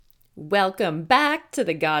Welcome back to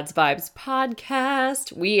the God's Vibes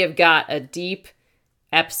podcast. We have got a deep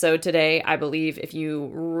episode today. I believe if you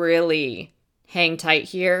really hang tight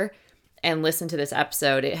here and listen to this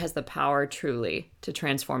episode, it has the power truly to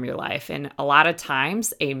transform your life. And a lot of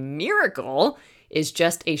times, a miracle is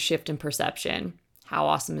just a shift in perception. How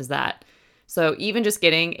awesome is that? So even just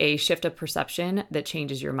getting a shift of perception that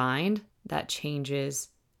changes your mind, that changes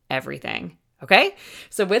everything. Okay,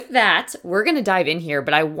 so with that, we're going to dive in here,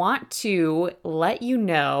 but I want to let you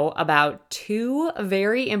know about two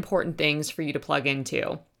very important things for you to plug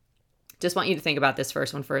into. Just want you to think about this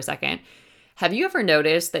first one for a second. Have you ever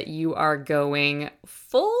noticed that you are going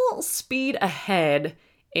full speed ahead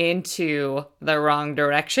into the wrong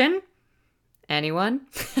direction? Anyone?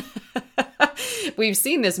 We've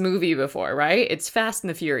seen this movie before, right? It's Fast and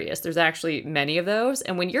the Furious. There's actually many of those.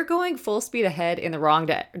 And when you're going full speed ahead in the wrong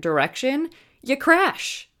direction, you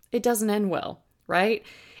crash. It doesn't end well, right?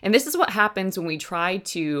 And this is what happens when we try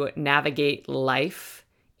to navigate life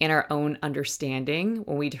in our own understanding,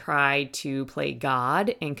 when we try to play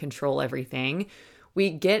God and control everything.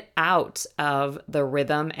 We get out of the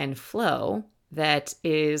rhythm and flow that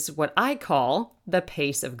is what I call the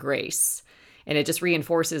pace of grace. And it just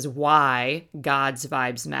reinforces why God's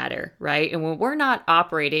vibes matter, right? And when we're not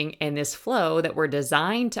operating in this flow that we're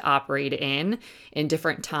designed to operate in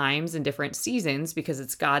different times and different seasons, because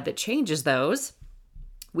it's God that changes those,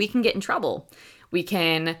 we can get in trouble. We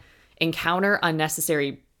can encounter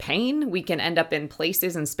unnecessary pain. We can end up in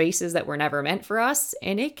places and spaces that were never meant for us.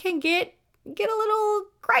 And it can get a little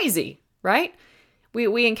crazy, right?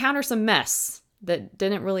 We encounter some mess that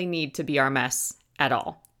didn't really need to be our mess at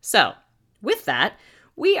all. So with that,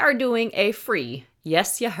 we are doing a free,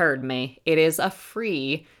 yes, you heard me, it is a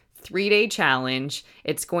free 3-day challenge.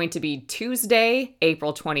 It's going to be Tuesday,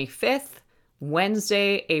 April 25th,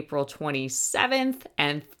 Wednesday, April 27th,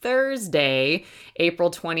 and Thursday, April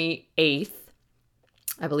 28th.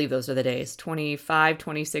 I believe those are the days, 25,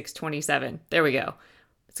 26, 27. There we go.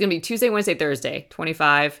 It's going to be Tuesday, Wednesday, Thursday,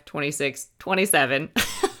 25, 26, 27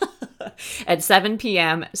 at 7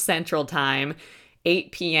 p.m. Central Time,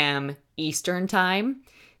 8 p.m. Eastern Time.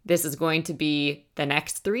 This is going to be the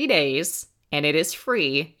next 3 days, and it is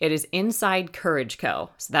free. It is inside Courage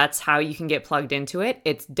Co. So that's how you can get plugged into it.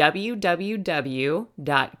 It's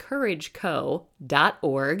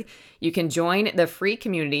www.courageco.org. You can join the free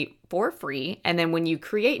community for free. And then when you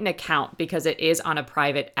create an account, because it is on a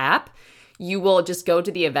private app, you will just go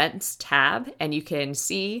to the events tab and you can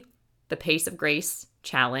see the Pace of Grace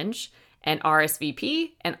challenge and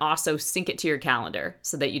RSVP, and also sync it to your calendar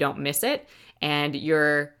so that you don't miss it. And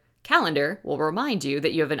your calendar will remind you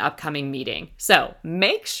that you have an upcoming meeting. So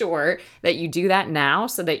make sure that you do that now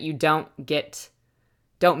so that you don't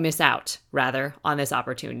miss out, rather, on this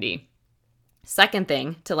opportunity. Second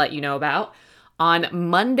thing to let you know about, on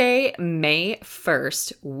Monday, May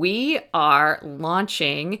 1st, we are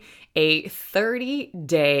launching a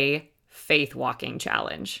 30-day faith walking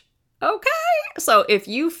challenge. Okay, so if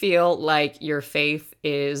you feel like your faith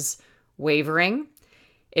is wavering,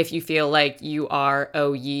 if you feel like you are,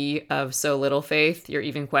 oh ye of so little faith, you're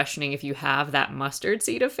even questioning if you have that mustard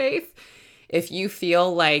seed of faith, if you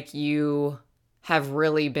feel like you have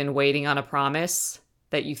really been waiting on a promise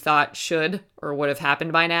that you thought should or would have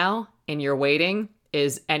happened by now, and your waiting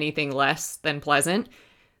is anything less than pleasant,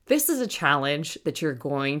 this is a challenge that you're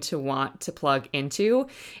going to want to plug into.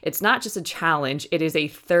 It's not just a challenge, it is a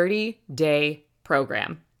 30-day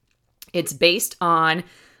program. It's based on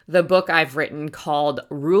the book I've written called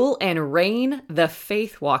Rule and Reign, the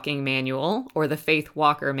Faith Walking Manual, or the Faith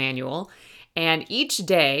Walker Manual. And each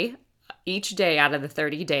day out of the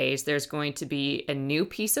 30 days, there's going to be a new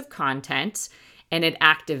piece of content and an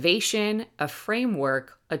activation, a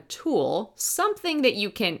framework, a tool, something that you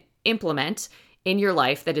can implement in your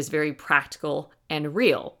life that is very practical and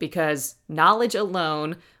real, because knowledge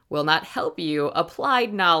alone will not help you.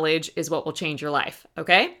 Applied knowledge is what will change your life,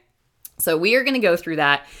 okay? So we are going to go through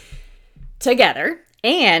that together.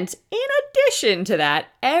 And in addition to that,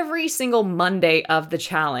 every single Monday of the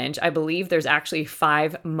challenge, I believe there's actually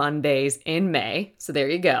 5 Mondays in May, so there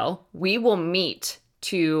you go, we will meet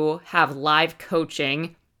to have live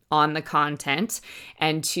coaching on the content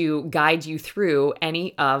and to guide you through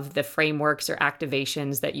any of the frameworks or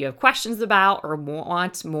activations that you have questions about or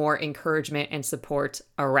want more encouragement and support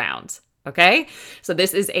around. Okay? So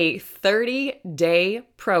this is a 30-day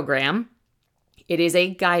program. It is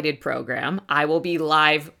a guided program. I will be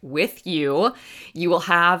live with you. You will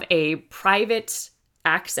have a private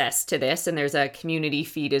access to this, and there's a community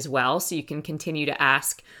feed as well, so you can continue to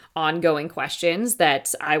ask ongoing questions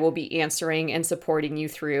that I will be answering and supporting you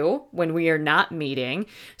through when we are not meeting.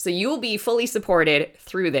 So you will be fully supported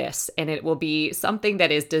through this, and it will be something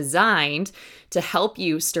that is designed to help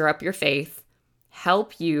you stir up your faith,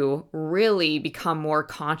 help you really become more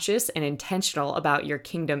conscious and intentional about your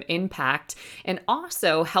kingdom impact, and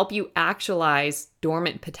also help you actualize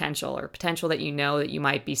dormant potential or potential that you know that you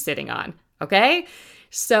might be sitting on. Okay?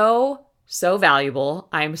 So valuable.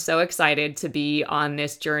 I'm so excited to be on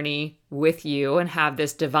this journey with you and have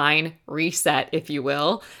this divine reset, if you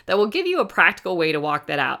will, that will give you a practical way to walk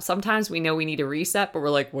that out. Sometimes we know we need a reset, but we're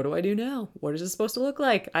like, what do I do now? What is this supposed to look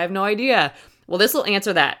like? I have no idea. Well, this will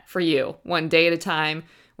answer that for you, one day at a time,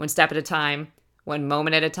 one step at a time, one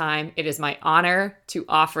moment at a time. It is my honor to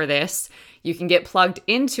offer this. You can get plugged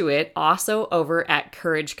into it also over at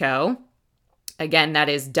Courage Co. Again, that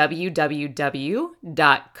is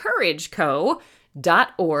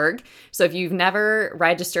www.courageco.org. So if you've never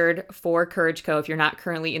registered for Courage Co, if you're not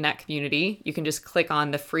currently in that community, you can just click on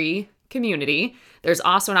the free community. There's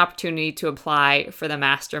also an opportunity to apply for the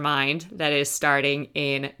mastermind that is starting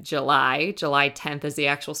in July. July 10th is the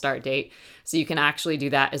actual start date. So you can actually do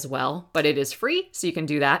that as well, but it is free, so you can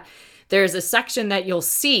do that. There's a section that you'll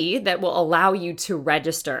see that will allow you to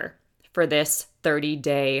register for this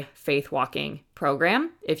 30-day faith walking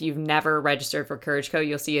program. If you've never registered for Courage Co,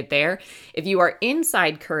 you'll see it there. If you are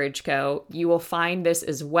inside Courage Co, you will find this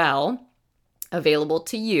as well available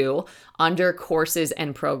to you under courses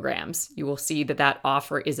and programs. You will see that that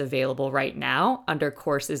offer is available right now under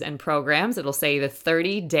courses and programs. It'll say the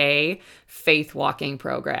 30-day faith walking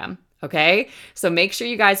program. Okay. So make sure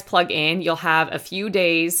you guys plug in. You'll have a few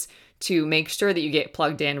days to make sure that you get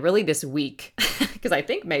plugged in really this week, because I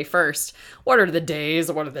think May 1st, what are the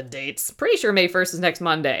days? What are the dates? Pretty sure May 1st is next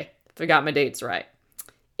Monday, if I got my dates right.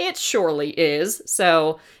 It surely is.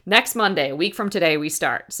 So next Monday, a week from today, we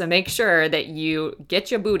start. So make sure that you get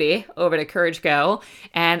your booty over to Courage Go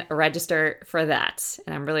and register for that.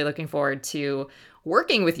 And I'm really looking forward to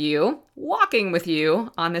working with you, walking with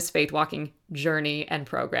you on this faith walking journey and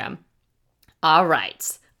program. All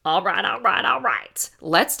right.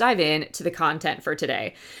 Let's dive into the content for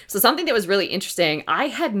today. So something that was really interesting, I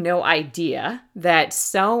had no idea that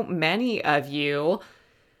so many of you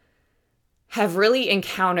have really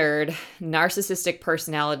encountered narcissistic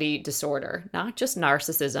personality disorder. Not just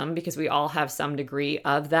narcissism, because we all have some degree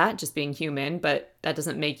of that, just being human, but that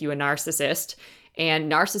doesn't make you a narcissist.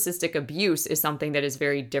 And narcissistic abuse is something that is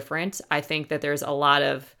very different. I think that there's a lot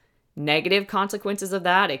of negative consequences of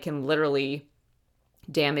that. It can literally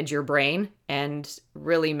damage your brain and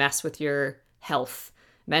really mess with your health,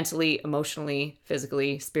 mentally, emotionally,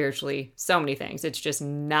 physically, spiritually, so many things. It's just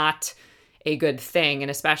not a good thing. And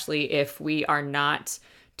especially if we are not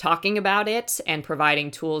talking about it and providing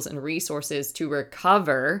tools and resources to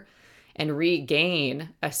recover and regain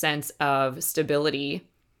a sense of stability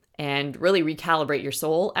and really recalibrate your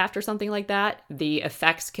soul after something like that, the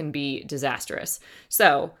effects can be disastrous.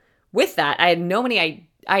 So with that, I had no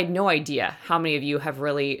idea how many of you have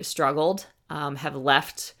really struggled, have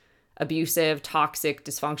left abusive, toxic,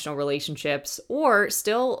 dysfunctional relationships, or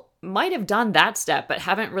still might have done that step, but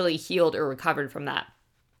haven't really healed or recovered from that.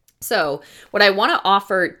 So what I want to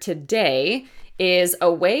offer today is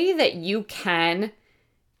a way that you can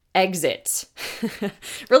exit,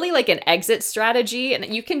 really like an exit strategy.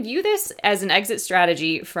 And you can view this as an exit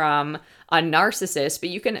strategy from a narcissist, but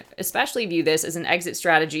you can especially view this as an exit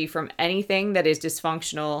strategy from anything that is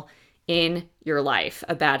dysfunctional in your life,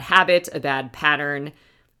 a bad habit, a bad pattern,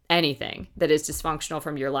 anything that is dysfunctional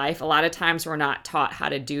from your life. A lot of times we're not taught how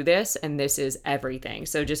to do this, and this is everything.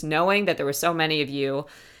 So just knowing that there were so many of you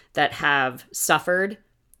that have suffered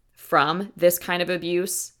from this kind of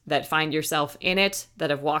abuse, that find yourself in it, that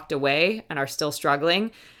have walked away and are still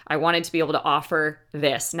struggling, I wanted to be able to offer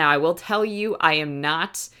this. Now, I will tell you, I am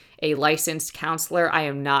not a licensed counselor. I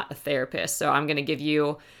am not a therapist. So I'm going to give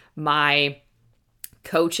you my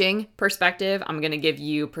coaching perspective. I'm going to give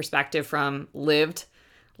you perspective from lived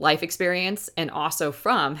life experience and also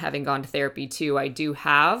from having gone to therapy too. I do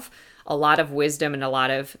have a lot of wisdom and a lot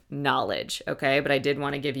of knowledge, okay? But I did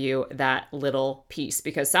want to give you that little piece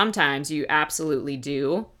because sometimes you absolutely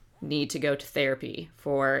do need to go to therapy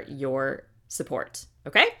for your support,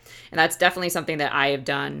 okay? And that's definitely something that I have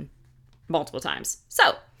done multiple times.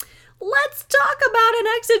 So let's talk about an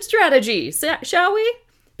exit strategy, shall we?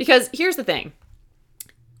 Because here's the thing.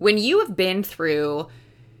 When you have been through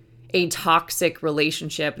a toxic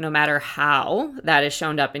relationship, no matter how that has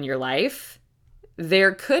shown up in your life,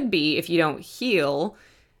 there could be, if you don't heal,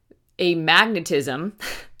 a magnetism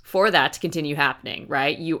for that to continue happening,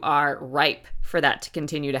 right? You are ripe for that to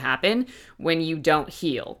continue to happen when you don't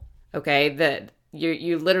heal, okay? That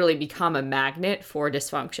you literally become a magnet for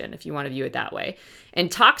dysfunction, if you want to view it that way.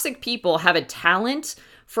 And toxic people have a talent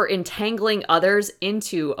for entangling others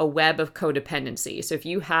into a web of codependency. So if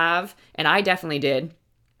you have, and I definitely did,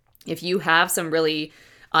 if you have some really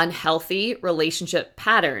unhealthy relationship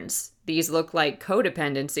patterns, these look like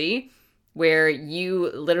codependency, where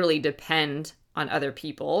you literally depend on other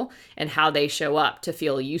people and how they show up to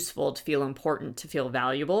feel useful, to feel important, to feel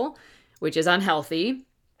valuable, which is unhealthy.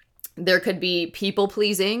 There could be people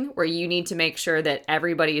pleasing, where you need to make sure that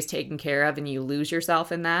everybody is taken care of and you lose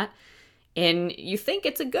yourself in that. And you think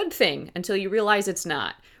it's a good thing until you realize it's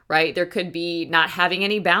not, right? There could be not having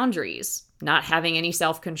any boundaries, not having any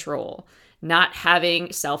self-control, not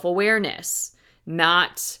having self-awareness,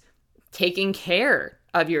 not taking care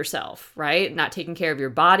of yourself, right? Not taking care of your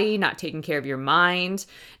body, not taking care of your mind,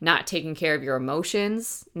 not taking care of your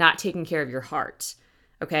emotions, not taking care of your heart.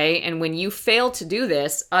 Okay. And when you fail to do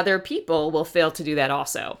this, other people will fail to do that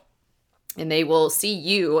also. And they will see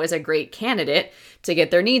you as a great candidate to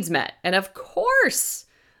get their needs met. And of course,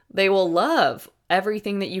 they will love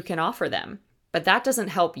everything that you can offer them. But that doesn't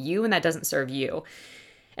help you and that doesn't serve you.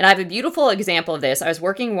 And I have a beautiful example of this. I was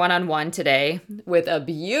working one-on-one today with a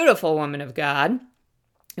beautiful woman of God,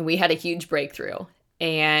 and we had a huge breakthrough.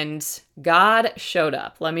 And God showed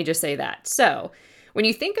up. Let me just say that. So when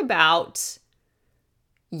you think about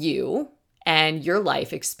you and your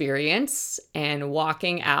life experience and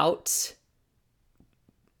walking out,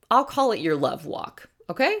 I'll call it your love walk,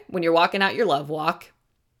 okay? When you're walking out your love walk,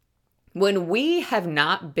 when we have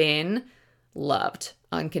not been loved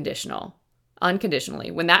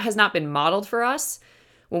unconditionally, when that has not been modeled for us,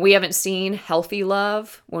 when we haven't seen healthy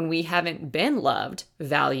love, when we haven't been loved,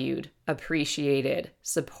 valued, appreciated,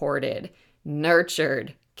 supported,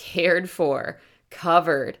 nurtured, cared for,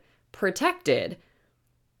 covered, protected,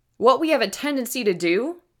 what we have a tendency to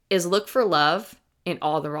do is look for love in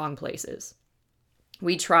all the wrong places.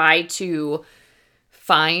 We try to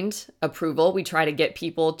find approval. We try to get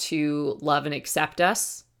people to love and accept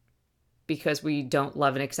us because we don't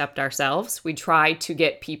love and accept ourselves. We try to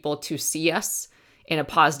get people to see us in a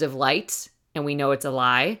positive light, and we know it's a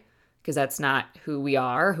lie because that's not who we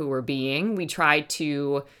are, who we're being. We try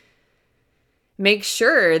to make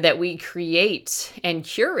sure that we create and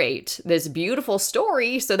curate this beautiful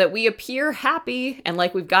story so that we appear happy and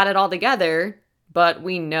like we've got it all together, but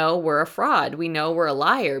we know we're a fraud. We know we're a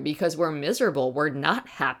liar because we're miserable. We're not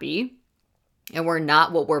happy, and we're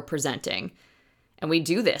not what we're presenting. And we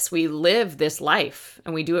do this. We live this life,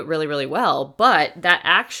 and we do it really, really well, but that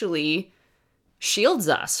actually shields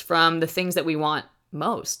us from the things that we want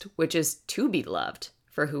most, which is to be loved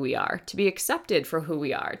for who we are, to be accepted for who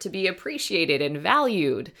we are, to be appreciated and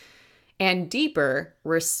valued, and deeper,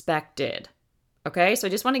 respected. Okay, so I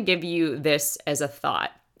just want to give you this as a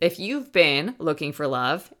thought. If you've been looking for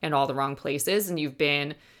love in all the wrong places and you've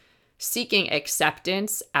been seeking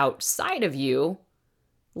acceptance outside of you,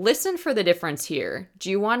 listen for the difference here. Do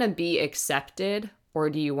you want to be accepted or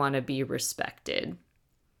do you want to be respected?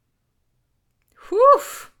 Whew,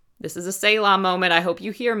 this is a Selah moment. I hope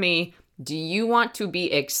you hear me. Do you want to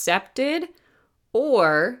be accepted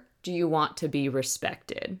or do you want to be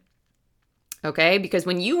respected? Okay, because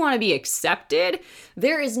when you want to be accepted,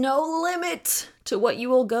 there is no limit to what you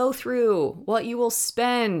will go through, what you will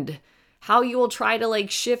spend, how you will try to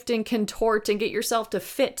shift and contort and get yourself to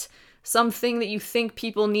fit something that you think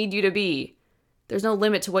people need you to be. There's no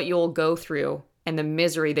limit to what you'll go through and the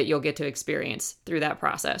misery that you'll get to experience through that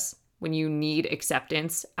process when you need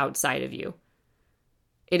acceptance outside of you.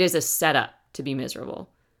 It is a setup to be miserable.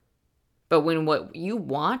 But when what you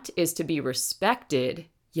want is to be respected,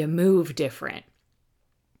 you move different.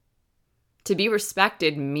 To be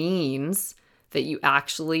respected means that you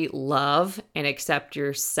actually love and accept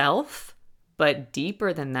yourself, but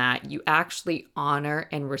deeper than that, you actually honor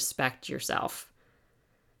and respect yourself.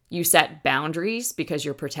 You set boundaries because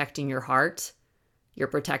you're protecting your heart, you're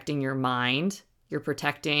protecting your mind, you're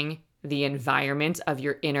protecting the environment of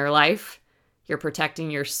your inner life, you're protecting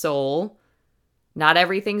your soul. Not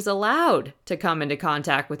everything's allowed to come into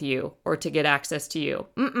contact with you or to get access to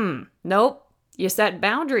you. Nope. You set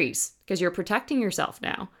boundaries because you're protecting yourself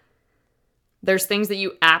now. There's things that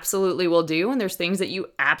you absolutely will do and there's things that you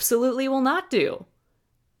absolutely will not do.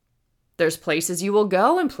 There's places you will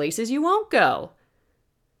go and places you won't go.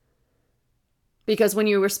 Because when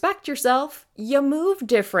you respect yourself, you move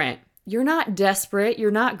different. You're not desperate.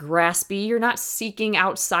 You're not graspy. You're not seeking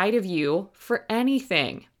outside of you for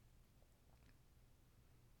anything.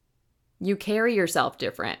 You carry yourself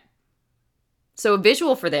different. So a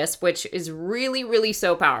visual for this, which is really, really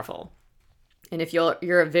so powerful. And if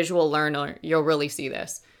you're a visual learner, you'll really see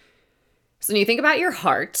this. So when you think about your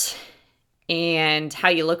heart and how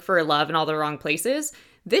you look for love in all the wrong places,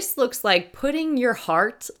 this looks like putting your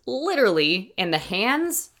heart literally in the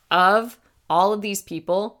hands of all of these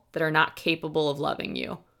people that are not capable of loving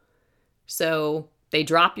you. So they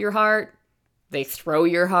drop your heart, they throw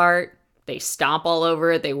your heart, they stomp all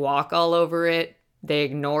over it, they walk all over it, they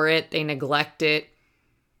ignore it, they neglect it,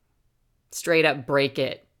 straight up break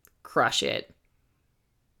it, crush it.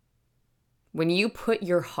 When you put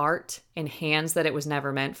your heart in hands that it was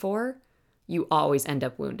never meant for, you always end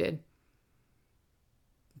up wounded.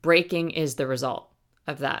 Breaking is the result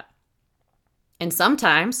of that. And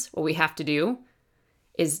sometimes what we have to do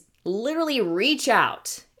is literally reach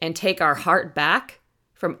out and take our heart back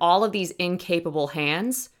from all of these incapable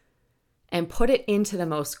hands and put it into the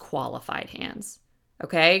most qualified hands.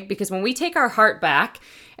 Okay? Because when we take our heart back,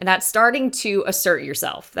 and that's starting to assert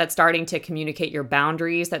yourself, that's starting to communicate your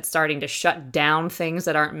boundaries, that's starting to shut down things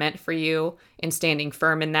that aren't meant for you and standing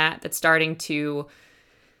firm in that, that's starting to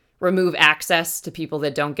remove access to people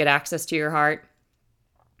that don't get access to your heart.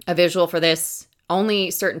 A visual for this, only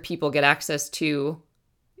certain people get access to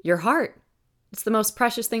your heart. It's the most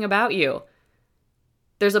precious thing about you.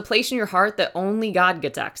 There's a place in your heart that only God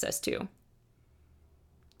gets access to.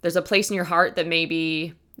 There's a place in your heart that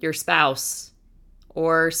maybe your spouse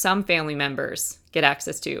or some family members get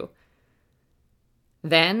access to.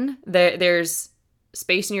 Then there's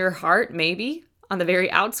space in your heart, maybe on the very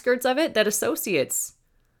outskirts of it, that associates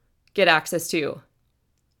get access to.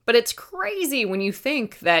 But it's crazy when you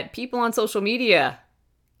think that people on social media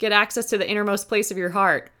get access to the innermost place of your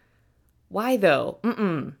heart. Why though?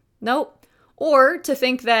 Nope. Or to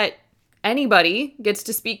think that anybody gets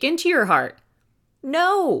to speak into your heart.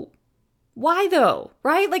 No. Why though?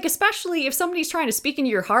 Right? Like, especially if somebody's trying to speak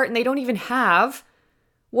into your heart and they don't even have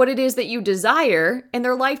what it is that you desire and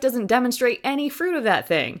their life doesn't demonstrate any fruit of that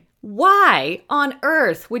thing. Why on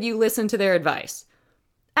earth would you listen to their advice?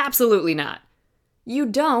 Absolutely not. You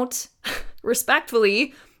don't,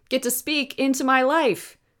 respectfully, get to speak into my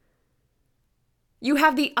life. You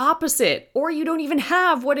have the opposite, or you don't even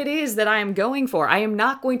have what it is that I am going for. I am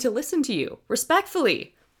not going to listen to you,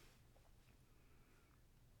 respectfully.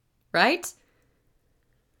 Right?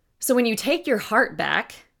 So when you take your heart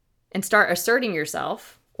back and start asserting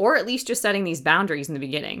yourself, or at least just setting these boundaries in the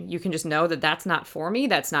beginning, you can just know that that's not for me,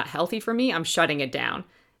 that's not healthy for me, I'm shutting it down.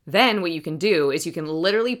 Then what you can do is you can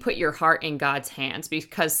literally put your heart in God's hands,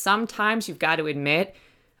 because sometimes you've got to admit,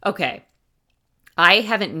 okay, I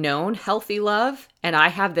haven't known healthy love, and I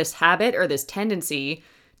have this habit or this tendency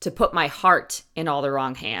to put my heart in all the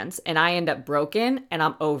wrong hands, and I end up broken, and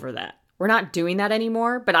I'm over that. We're not doing that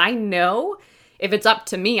anymore, but I know if it's up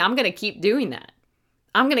to me, I'm going to keep doing that.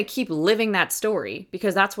 I'm going to keep living that story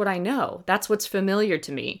because that's what I know. That's what's familiar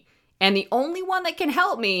to me. And the only one that can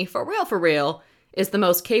help me, for real, is the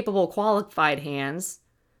most capable, qualified hands,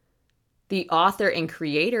 the author and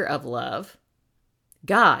creator of love,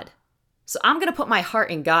 God. So I'm going to put my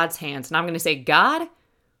heart in God's hands, and I'm going to say, God,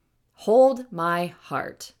 hold my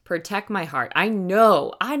heart, protect my heart. I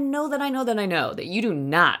know that you do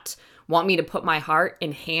not want me to put my heart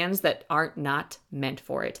in hands that aren't not meant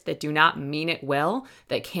for it, that do not mean it well,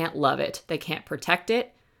 that can't love it, that can't protect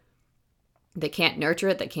it, that can't nurture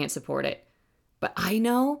it, that can't support it. But I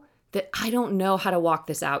know that I don't know how to walk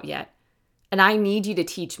this out yet. And I need you to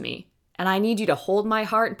teach me. And I need you to hold my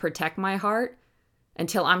heart and protect my heart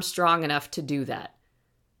until I'm strong enough to do that.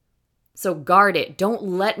 So guard it. Don't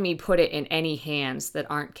let me put it in any hands that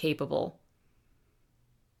aren't capable.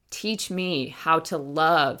 Teach me how to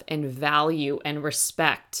love and value and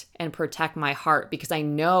respect and protect my heart, because I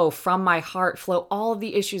know from my heart flow all of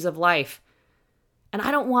the issues of life. And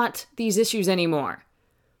I don't want these issues anymore.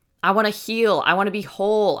 I want to heal. I want to be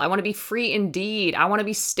whole. I want to be free indeed. I want to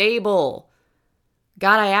be stable.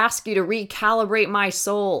 God, I ask you to recalibrate my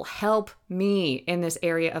soul. Help me in this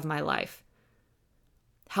area of my life.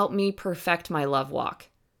 Help me perfect my love walk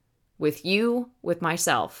with you, with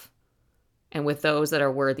myself, and with those that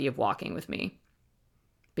are worthy of walking with me,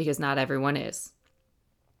 because not everyone is.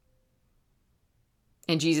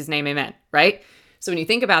 In Jesus' name, amen, right? So when you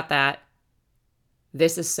think about that,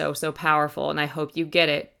 this is so powerful, and I hope you get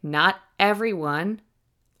it. Not everyone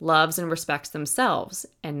loves and respects themselves,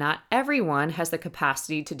 and not everyone has the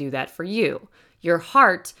capacity to do that for you. Your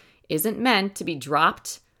heart isn't meant to be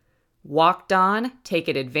dropped, walked on,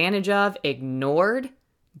 taken advantage of, ignored,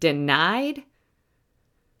 denied,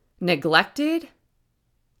 neglected.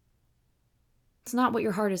 It's not what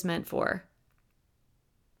your heart is meant for.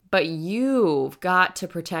 But you've got to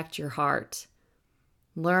protect your heart.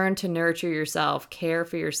 Learn to nurture yourself, care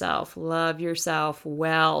for yourself, love yourself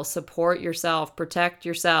well, support yourself, protect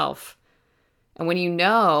yourself. And when you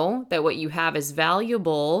know that what you have is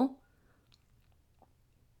valuable,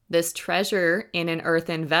 this treasure in an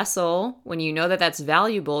earthen vessel, when you know that that's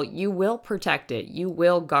valuable, you will protect it. You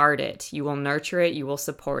will guard it. You will nurture it. You will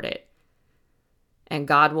support it. And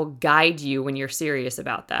God will guide you when you're serious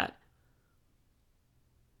about that.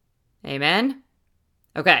 Amen?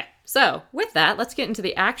 Okay, so with that, let's get into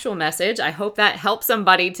the actual message. I hope that helped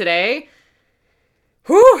somebody today.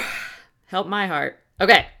 Whew, help my heart.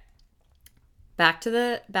 Okay, back to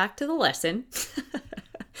the lesson.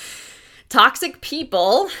 Toxic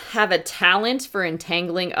people have a talent for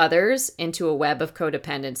entangling others into a web of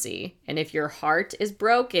codependency. And if your heart is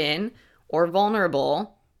broken or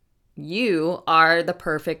vulnerable, you are the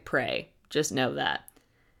perfect prey. Just know that.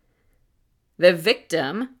 The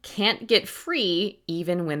victim can't get free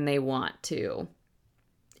even when they want to.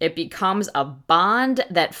 It becomes a bond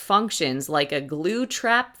that functions like a glue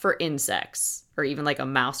trap for insects, or even like a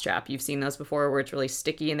mouse trap. You've seen those before where it's really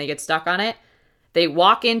sticky and they get stuck on it. They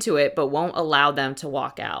walk into it, but won't allow them to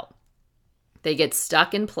walk out. They get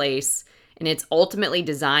stuck in place, and it's ultimately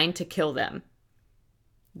designed to kill them.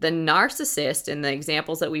 The narcissist, in the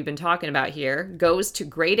examples that we've been talking about here, goes to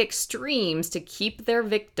great extremes to keep their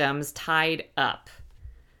victims tied up.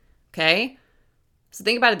 Okay? So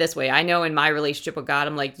think about it this way. I know in my relationship with God,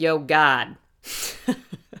 I'm like, yo, God,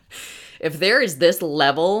 if there is this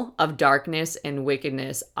level of darkness and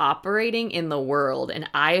wickedness operating in the world, and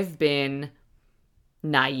I've been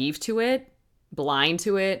naive to it, blind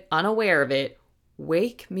to it, unaware of it,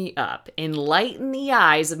 wake me up, enlighten the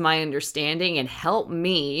eyes of my understanding, and help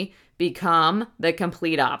me become the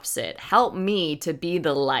complete opposite. Help me to be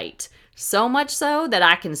the light, so much so that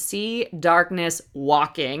I can see darkness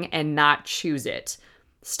walking and not choose it.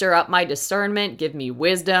 Stir up my discernment, give me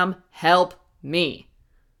wisdom, help me,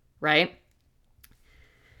 right?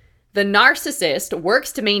 The narcissist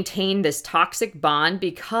works to maintain this toxic bond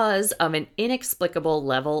because of an inexplicable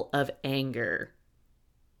level of anger.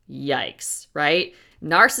 Yikes, right?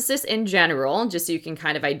 Narcissists in general, just so you can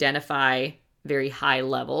kind of identify very high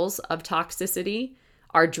levels of toxicity,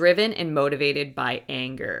 are driven and motivated by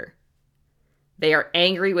anger. They are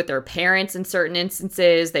angry with their parents in certain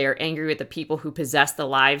instances. They are angry with the people who possess the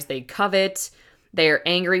lives they covet. They are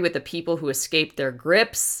angry with the people who escape their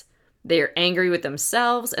grips. They are angry with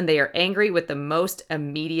themselves, and they are angry with the most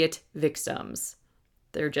immediate victims.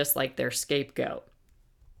 They're just like their scapegoat.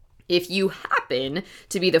 If you happen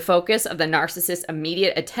to be the focus of the narcissist's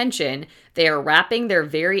immediate attention, they are wrapping their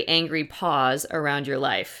very angry paws around your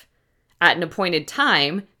life. At an appointed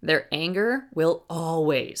time, their anger will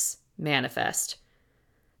always manifest.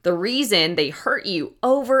 The reason they hurt you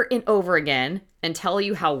over and over again and tell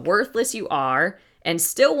you how worthless you are and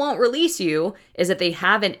still won't release you is that they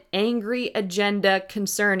have an angry agenda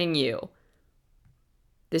concerning you.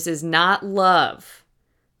 This is not love.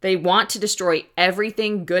 They want to destroy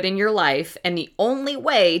everything good in your life, and the only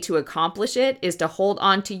way to accomplish it is to hold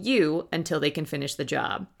on to you until they can finish the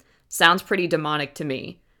job. Sounds pretty demonic to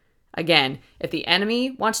me. Again, if the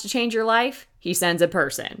enemy wants to change your life, he sends a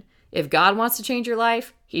person. If God wants to change your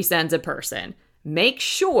life, he sends a person. Make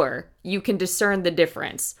sure you can discern the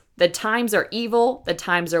difference. The times are evil, the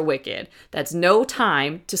times are wicked. That's no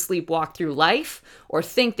time to sleepwalk through life or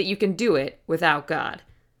think that you can do it without God.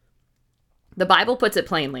 The Bible puts it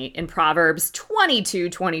plainly in Proverbs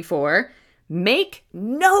 22:24, make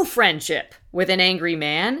no friendship with an angry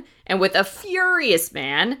man, and with a furious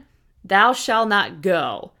man thou shalt not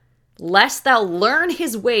go, lest thou learn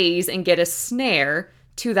his ways and get a snare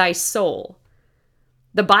to thy soul.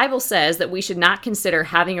 The Bible says that we should not consider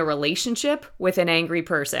having a relationship with an angry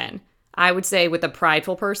person. I would say with a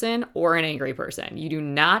prideful person or an angry person. You do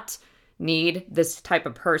not need this type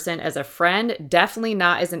of person as a friend, definitely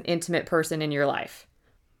not as an intimate person in your life.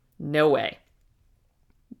 No way.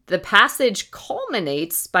 The passage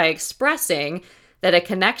culminates by expressing that a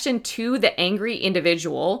connection to the angry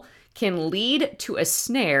individual can lead to a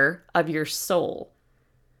snare of your soul.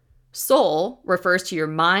 Soul refers to your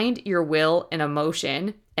mind, your will, and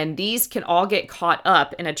emotion, and these can all get caught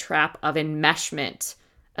up in a trap of enmeshment,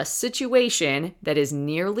 a situation that is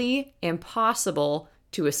nearly impossible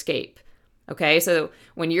to escape. Okay, so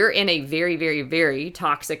when you're in a very, very, very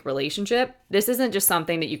toxic relationship, this isn't just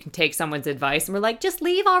something that you can take someone's advice and we're like, just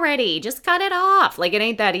leave already, just cut it off. Like, it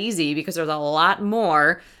ain't that easy because there's a lot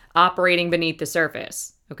more operating beneath the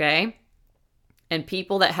surface, okay? And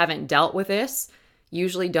people that haven't dealt with this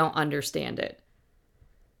usually don't understand it.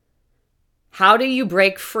 How do you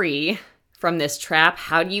break free from this trap?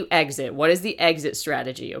 How do you exit? What is the exit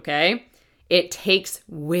strategy, okay? It takes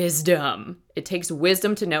wisdom. It takes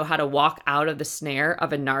wisdom to know how to walk out of the snare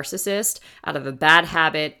of a narcissist, out of a bad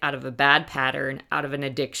habit, out of a bad pattern, out of an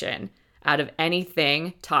addiction, out of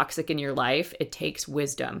anything toxic in your life. It takes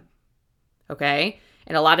wisdom. Okay?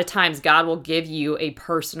 And a lot of times God will give you a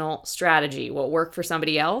personal strategy. What worked for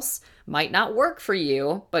somebody else might not work for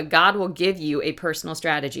you, but God will give you a personal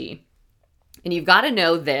strategy. And you've got to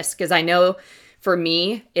know this, because I know for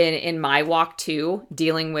me in my walk too,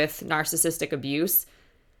 dealing with narcissistic abuse,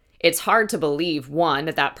 it's hard to believe, one,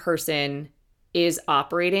 that person is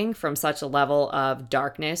operating from such a level of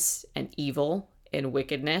darkness and evil and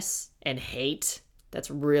wickedness and hate. That's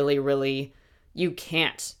really, really, you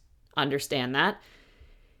can't understand that.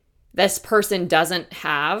 This person doesn't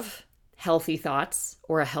have healthy thoughts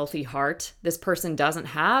or a healthy heart. This person doesn't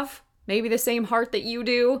have maybe the same heart that you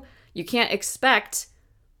do. You can't expect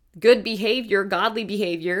good behavior, godly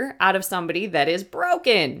behavior out of somebody that is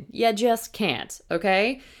broken. You just can't,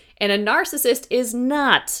 okay? And a narcissist is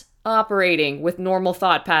not operating with normal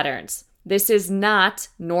thought patterns. This is not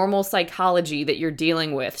normal psychology that you're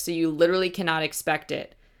dealing with, so you literally cannot expect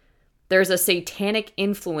it. There's a satanic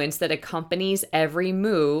influence that accompanies every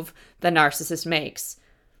move the narcissist makes.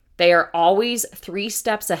 They are always 3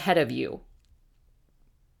 steps ahead of you.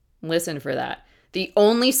 Listen for that. The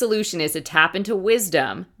only solution is to tap into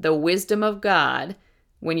wisdom, the wisdom of God,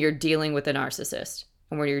 when you're dealing with a narcissist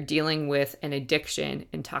and when you're dealing with an addiction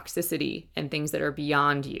and toxicity and things that are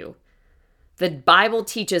beyond you. The Bible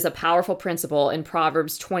teaches a powerful principle in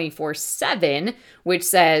Proverbs 24:7, which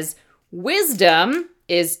says, "Wisdom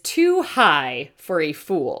is too high for a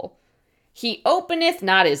fool. He openeth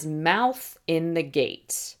not his mouth in the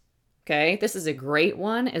gate." Okay, this is a great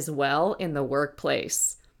one as well in the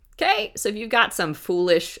workplace. Okay, so if you've got some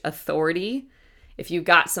foolish authority, if you've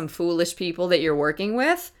got some foolish people that you're working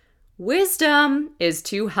with, wisdom is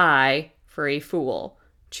too high for a fool.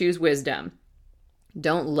 Choose wisdom.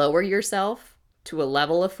 Don't lower yourself to a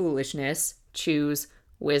level of foolishness. Choose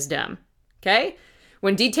wisdom. Okay?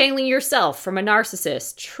 When detangling yourself from a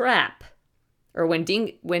narcissist trap, or when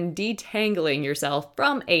detangling yourself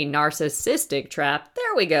from a narcissistic trap,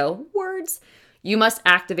 there we go, words, you must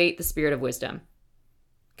activate the spirit of wisdom.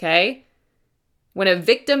 Okay? When a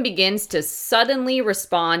victim begins to suddenly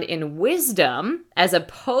respond in wisdom as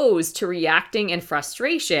opposed to reacting in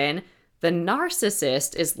frustration, the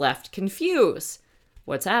narcissist is left confused.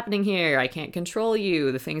 What's happening here? I can't control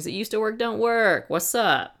you. The things that used to work don't work. What's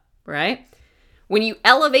up? Right? When you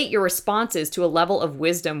elevate your responses to a level of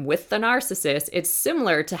wisdom with the narcissist, it's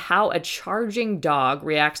similar to how a charging dog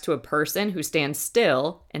reacts to a person who stands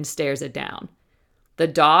still and stares it down. The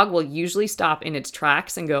dog will usually stop in its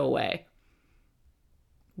tracks and go away.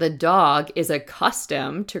 The dog is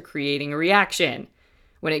accustomed to creating a reaction.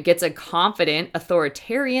 When it gets a confident,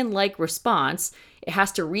 authoritarian-like response, it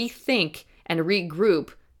has to rethink and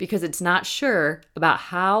regroup because it's not sure about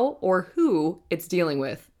how or who it's dealing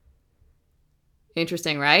with.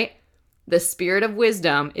 Interesting, right? The spirit of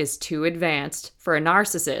wisdom is too advanced for a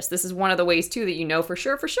narcissist. This is one of the ways, too, that you know for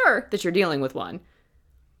sure that you're dealing with one.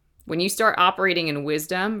 When you start operating in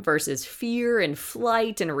wisdom versus fear and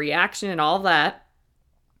flight and reaction and all that,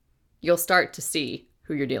 you'll start to see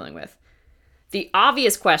who you're dealing with. The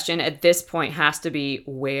obvious question at this point has to be,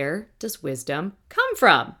 where does wisdom come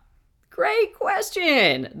from? Great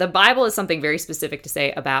question. The Bible has something very specific to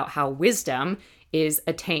say about how wisdom is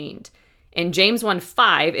attained. In James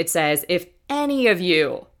 1:5, it says, if any of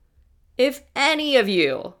you if any of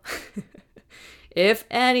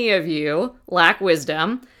you lack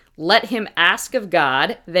wisdom, let him ask of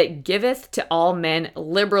God that giveth to all men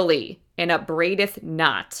liberally and upbraideth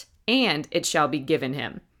not, and it shall be given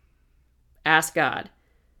him. Ask God.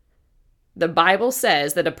 The Bible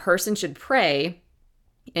says that a person should pray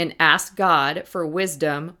and ask God for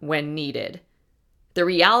wisdom when needed. The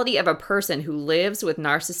reality of a person who lives with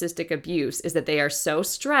narcissistic abuse is that they are so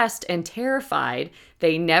stressed and terrified,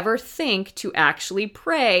 they never think to actually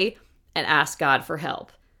pray and ask God for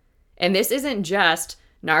help. And this isn't just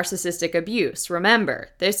narcissistic abuse. Remember,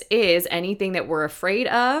 this is anything that we're afraid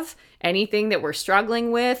of, anything that we're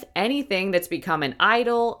struggling with, anything that's become an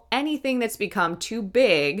idol, anything that's become too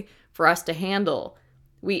big for us to handle.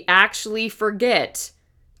 We actually forget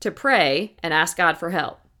to pray and ask God for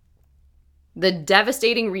help. The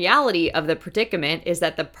devastating reality of the predicament is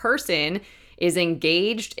that the person is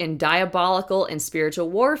engaged in diabolical and spiritual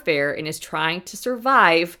warfare and is trying to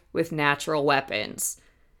survive with natural weapons.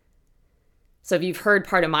 So if you've heard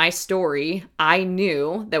part of my story, I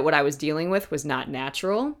knew that what I was dealing with was not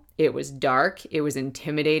natural. It was dark. It was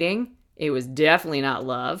intimidating. It was definitely not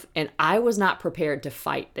love. And I was not prepared to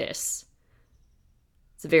fight this.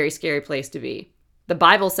 It's a very scary place to be. The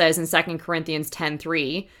Bible says in 2 Corinthians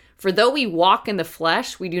 10:3, "For though we walk in the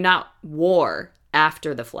flesh, we do not war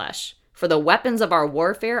after the flesh. For the weapons of our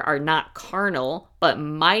warfare are not carnal, but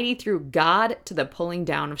mighty through God to the pulling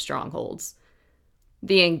down of strongholds."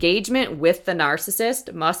 The engagement with the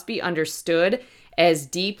narcissist must be understood as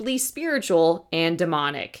deeply spiritual and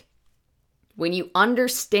demonic. When you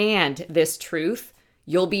understand this truth,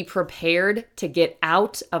 you'll be prepared to get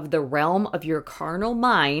out of the realm of your carnal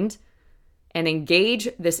mind and engage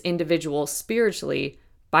this individual spiritually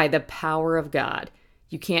by the power of God.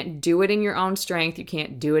 You can't do it in your own strength. You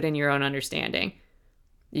can't do it in your own understanding.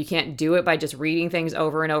 You can't do it by just reading things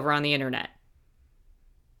over and over on the internet.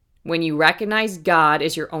 When you recognize God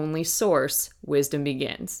as your only source, wisdom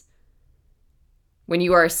begins. When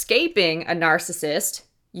you are escaping a narcissist,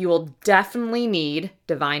 you will definitely need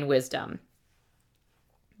divine wisdom.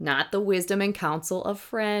 Not the wisdom and counsel of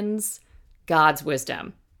friends, God's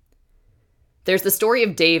wisdom. There's the story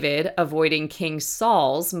of David avoiding King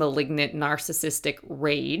Saul's malignant narcissistic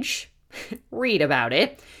rage. Read about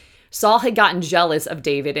it. Saul had gotten jealous of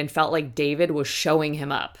David and felt like David was showing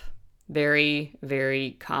him up. Very,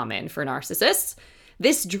 very common for narcissists.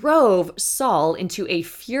 This drove Saul into a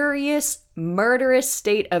furious, murderous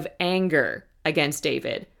state of anger against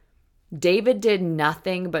David. David did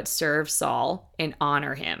nothing but serve Saul and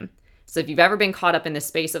honor him. So if you've ever been caught up in the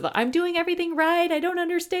space of, I'm doing everything right, I don't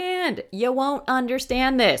understand, you won't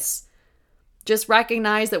understand this. Just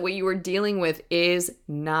recognize that what you are dealing with is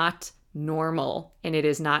not normal and it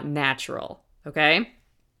is not natural, okay?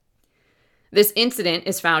 This incident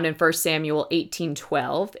is found in 1 Samuel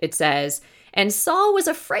 18:12. It says, "And Saul was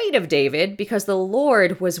afraid of David because the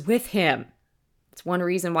Lord was with him." It's one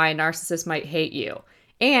reason why a narcissist might hate you.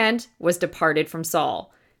 "And was departed from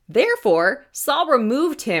Saul. Therefore, Saul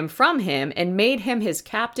removed him from him and made him his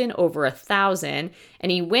captain over 1,000,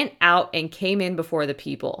 and he went out and came in before the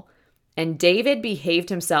people. And David behaved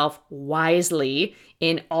himself wisely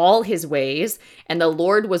in all his ways, and the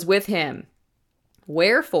Lord was with him.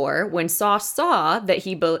 Wherefore, when Saul saw that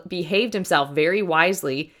he behaved himself very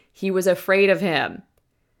wisely, he was afraid of him.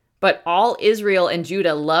 But all Israel and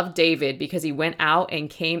Judah loved David because he went out and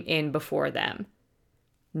came in before them."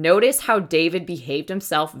 Notice how David behaved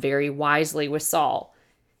himself very wisely with Saul.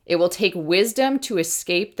 It will take wisdom to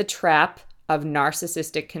escape the trap of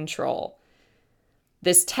narcissistic control.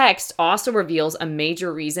 This text also reveals a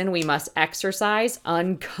major reason we must exercise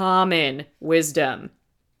uncommon wisdom.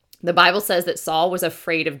 The Bible says that Saul was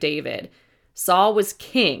afraid of David. Saul was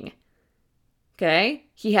king. Okay?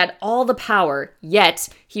 He had all the power, yet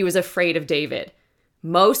he was afraid of David.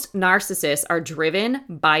 Most narcissists are driven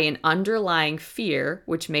by an underlying fear,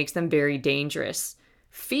 which makes them very dangerous.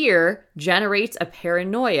 Fear generates a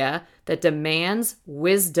paranoia that demands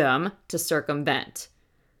wisdom to circumvent.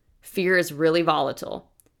 Fear is really volatile.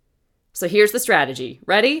 So here's the strategy.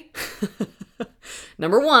 Ready?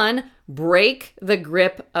 Number 1, break the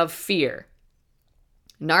grip of fear.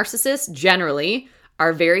 Narcissists generally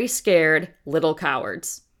are very scared little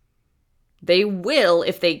cowards. They will,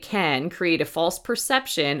 if they can, create a false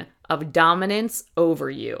perception of dominance over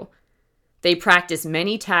you. They practice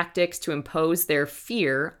many tactics to impose their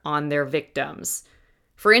fear on their victims.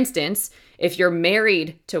 For instance, if you're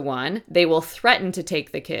married to one, they will threaten to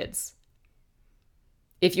take the kids.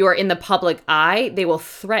 If you are in the public eye, they will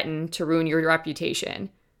threaten to ruin your reputation.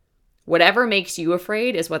 Whatever makes you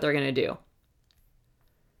afraid is what they're going to do.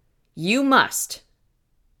 You must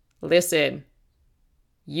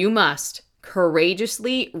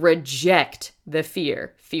courageously reject the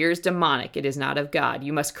fear. Fear is demonic. It is not of God.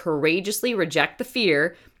 You must courageously reject the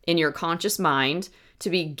fear in your conscious mind to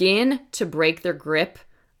begin to break their grip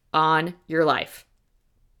on your life.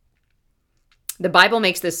 The Bible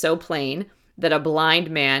makes this so plain that a blind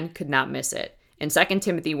man could not miss it. In 2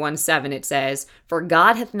 Timothy 1:7, it says, "For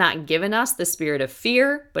God hath not given us the spirit of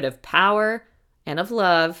fear, but of power and of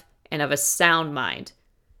love and of a sound mind."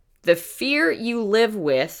 The fear you live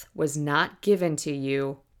with was not given to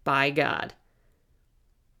you by God.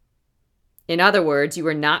 In other words, you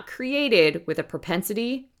were not created with a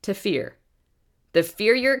propensity to fear. The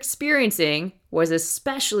fear you're experiencing was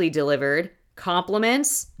especially delivered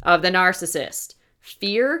compliments of the narcissist.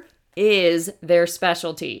 Fear is their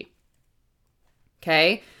specialty.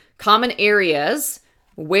 Okay? Common areas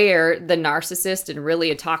where the narcissist and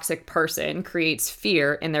really a toxic person creates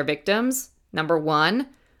fear in their victims. Number 1,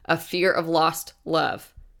 a fear of lost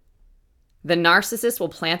love. The narcissist will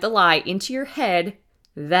plant the lie into your head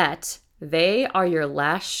that they are your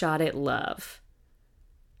last shot at love.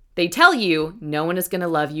 They tell you, no one is going to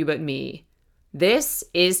love you but me. This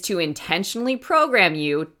is to intentionally program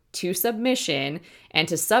you to submission and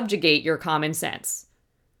to subjugate your common sense.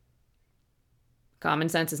 Common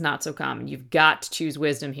sense is not so common. You've got to choose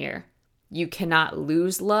wisdom here. You cannot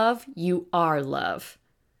lose love. You are love.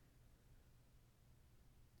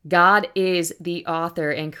 God is the author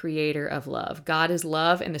and creator of love. God is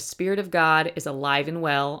love, and the Spirit of God is alive and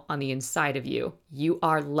well on the inside of you. You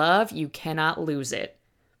are love. You cannot lose it.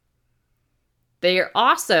 They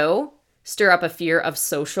also stir up a fear of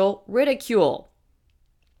social ridicule.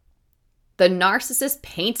 The narcissist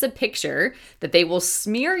paints a picture that they will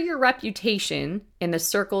smear your reputation in the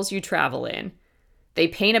circles you travel in. They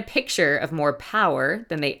paint a picture of more power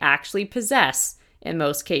than they actually possess in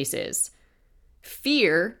most cases.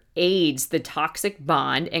 Fear aids the toxic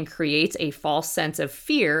bond and creates a false sense of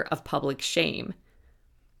fear of public shame.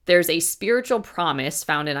 There's a spiritual promise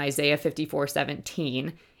found in Isaiah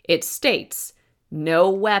 54:17. It states, "No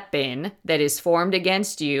weapon that is formed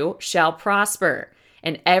against you shall prosper,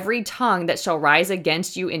 and every tongue that shall rise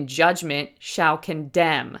against you in judgment shall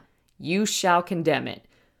condemn. You shall condemn it.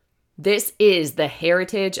 This is the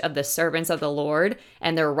heritage of the servants of the Lord,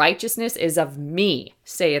 and their righteousness is of me,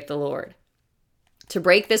 saith the Lord." To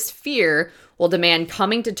break this fear will demand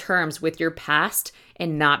coming to terms with your past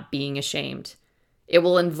and not being ashamed. It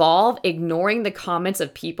will involve ignoring the comments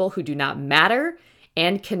of people who do not matter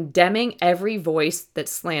and condemning every voice that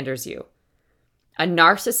slanders you. A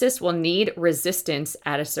narcissist will need resistance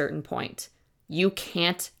at a certain point. You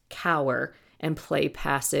can't cower and play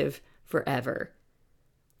passive forever.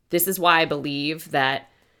 This is why I believe that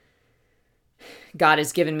God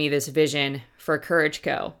has given me this vision for Courage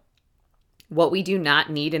Co. What we do not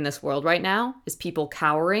need in this world right now is people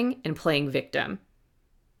cowering and playing victim.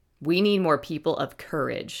 We need more people of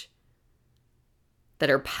courage that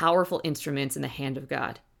are powerful instruments in the hand of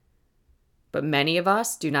God. But many of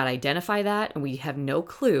us do not identify that, and we have no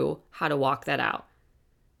clue how to walk that out.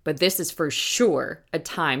 But this is for sure a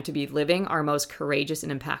time to be living our most courageous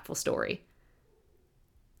and impactful story.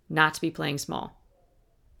 Not to be playing small.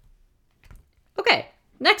 Okay,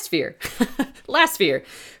 next fear. Last fear.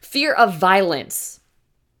 Fear of violence.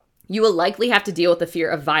 You will likely have to deal with the fear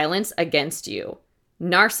of violence against you.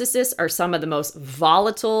 Narcissists are some of the most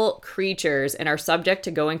volatile creatures and are subject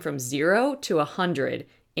to going from 0 to 100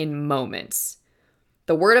 in moments.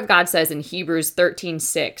 The Word of God says in Hebrews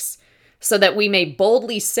 13:6, "So that we may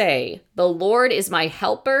boldly say, the Lord is my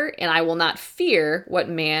helper, and I will not fear what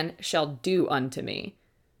man shall do unto me."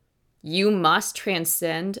 You must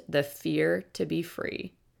transcend the fear to be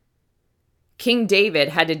free. King David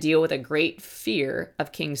had to deal with a great fear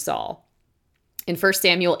of King Saul. In 1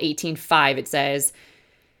 Samuel 18:5, it says,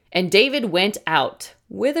 "And David went out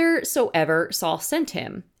whithersoever Saul sent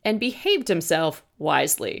him, and behaved himself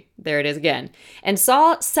wisely." There it is again. "And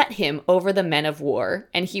Saul set him over the men of war,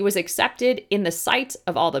 and he was accepted in the sight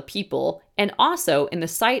of all the people, and also in the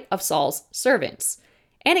sight of Saul's servants.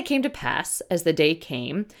 And it came to pass, as the day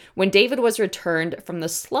came, when David was returned from the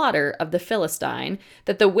slaughter of the Philistine,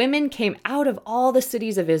 that the women came out of all the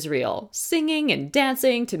cities of Israel, singing and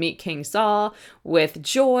dancing to meet King Saul, with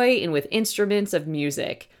joy and with instruments of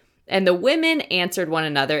music. And the women answered one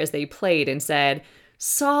another as they played, and said,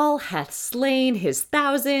 Saul hath slain his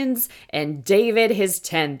thousands, and David his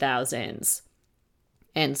 10,000s.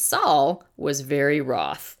 And Saul was very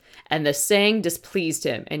wroth, and the saying displeased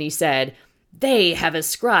him, and he said, They have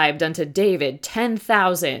ascribed unto David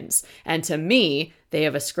 10,000s, and to me they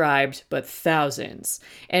have ascribed but thousands.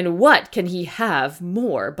 And what can he have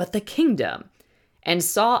more but the kingdom? And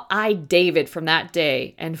Saul eyed David from that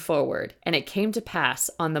day and forward. And it came to pass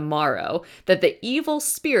on the morrow that the evil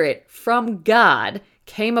spirit from God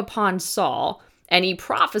came upon Saul, and he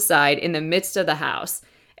prophesied in the midst of the house.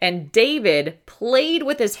 And David played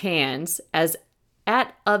with his hands as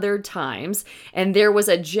at other times, and there was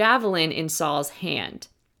a javelin in Saul's hand.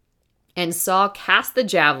 And Saul cast the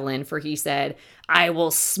javelin, for he said, I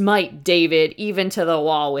will smite David even to the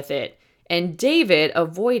wall with it. And David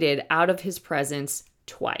avoided out of his presence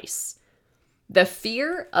twice. The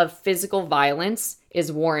fear of physical violence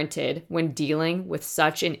is warranted when dealing with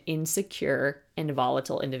such an insecure and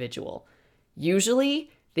volatile individual.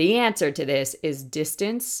 Usually, the answer to this is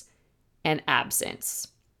distance and absence.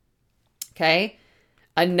 Okay?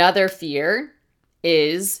 Another fear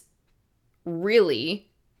is really,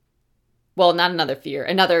 well, not another fear,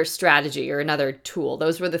 another strategy or another tool.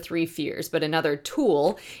 Those were the three fears, but another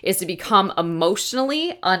tool is to become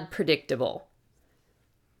emotionally unpredictable.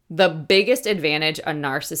 The biggest advantage a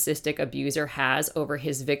narcissistic abuser has over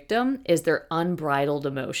his victim is their unbridled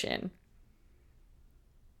emotion.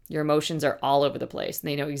 Your emotions are all over the place, and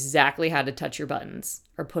they know exactly how to touch your buttons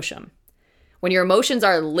or push them. When your emotions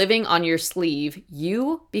are living on your sleeve,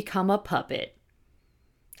 you become a puppet.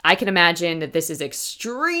 I can imagine that this is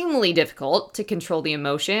extremely difficult to control the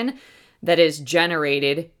emotion that is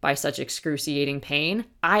generated by such excruciating pain.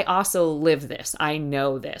 I also live this. I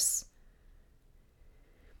know this.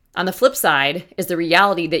 On the flip side is the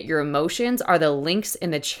reality that your emotions are the links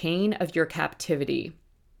in the chain of your captivity.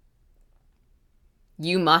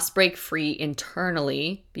 You must break free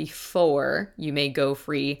internally before you may go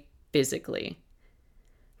free physically.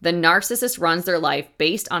 The narcissist runs their life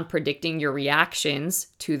based on predicting your reactions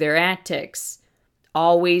to their antics.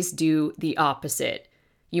 Always do the opposite.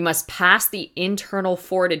 You must pass the internal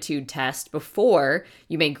fortitude test before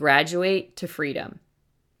you may graduate to freedom.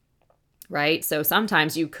 Right? So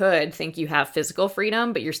sometimes you could think you have physical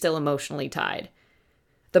freedom, but you're still emotionally tied.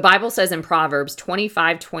 The Bible says in Proverbs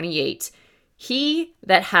 25:28, "He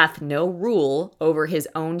that hath no rule over his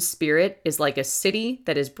own spirit is like a city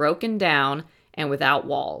that is broken down and without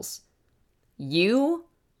walls." You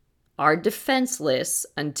are defenseless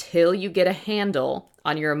until you get a handle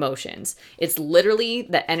on your emotions. It's literally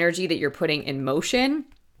the energy that you're putting in motion.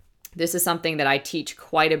 This is something that I teach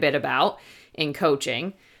quite a bit about in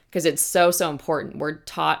coaching because it's so important. We're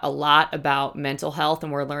taught a lot about mental health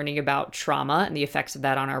and we're learning about trauma and the effects of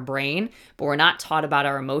that on our brain, but we're not taught about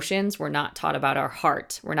our emotions. We're not taught about our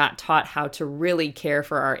heart. We're not taught how to really care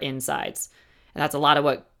for our insides. And that's a lot of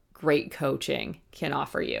what great coaching can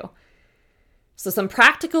offer you. So some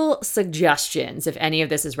practical suggestions, if any of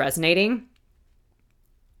this is resonating.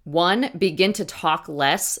 1, begin to talk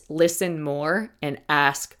less, listen more, and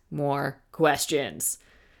ask more questions.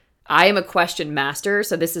 I am a question master,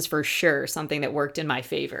 so this is for sure something that worked in my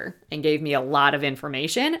favor and gave me a lot of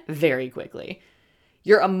information very quickly.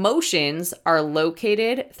 Your emotions are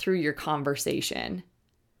located through your conversation.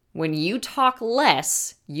 When you talk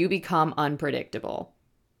less, you become unpredictable.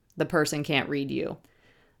 The person can't read you.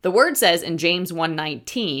 The word says in James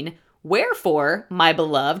 1:19, "Wherefore, my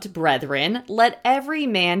beloved brethren, let every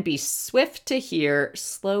man be swift to hear,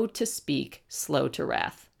 slow to speak, slow to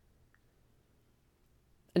wrath."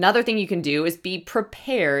 Another thing you can do is be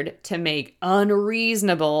prepared to make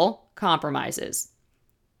unreasonable compromises.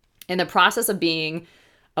 In the process of being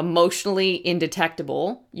emotionally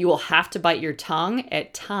indetectable, you will have to bite your tongue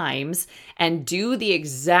at times and do the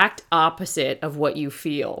exact opposite of what you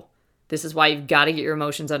feel. This is why you've got to get your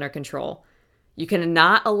emotions under control. You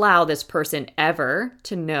cannot allow this person ever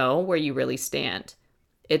to know where you really stand.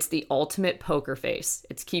 It's the ultimate poker face.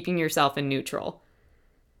 It's keeping yourself in neutral.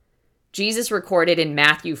 Jesus recorded in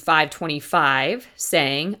Matthew 5:25,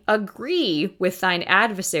 saying, "Agree with thine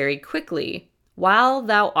adversary quickly, while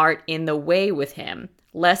thou art in the way with him,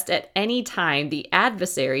 lest at any time the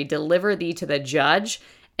adversary deliver thee to the judge,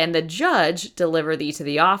 and the judge deliver thee to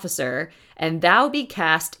the officer, and thou be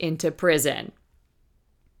cast into prison."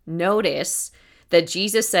 Notice that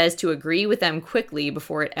Jesus says to agree with them quickly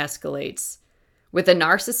before it escalates. With a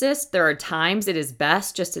narcissist, there are times it is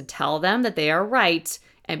best just to tell them that they are right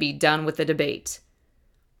and be done with the debate.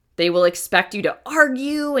 They will expect you to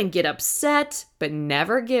argue and get upset, but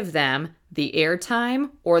never give them the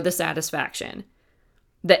airtime or the satisfaction.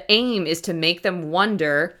 The aim is to make them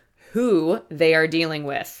wonder who they are dealing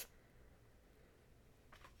with.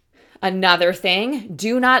 Another thing,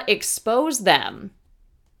 do not expose them.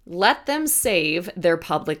 Let them save their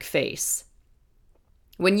public face.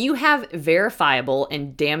 When you have verifiable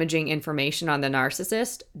and damaging information on the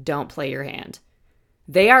narcissist, don't play your hand.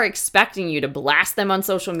 They are expecting you to blast them on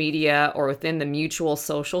social media or within the mutual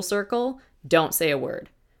social circle. Don't say a word.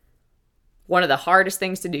 One of the hardest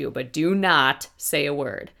things to do, but do not say a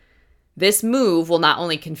word. This move will not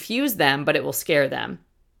only confuse them, but it will scare them.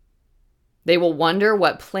 They will wonder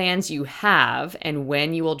what plans you have and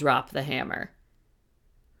when you will drop the hammer.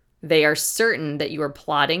 They are certain that you are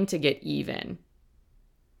plotting to get even.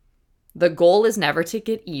 The goal is never to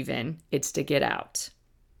get even, it's to get out.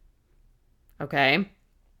 Okay?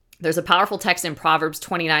 There's a powerful text in Proverbs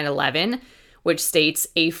 29:11, which states,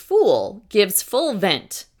 "A fool gives full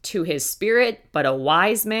vent to his spirit, but a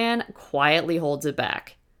wise man quietly holds it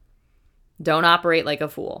back." Don't operate like a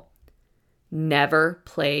fool. Never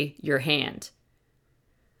play your hand.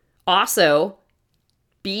 Also,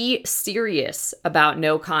 be serious about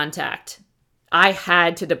no contact. I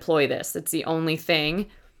had to deploy this. It's the only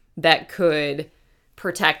thing that could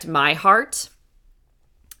protect my heart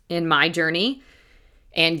in my journey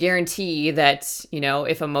and guarantee that,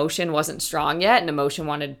 if emotion wasn't strong yet and emotion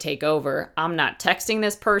wanted to take over, I'm not texting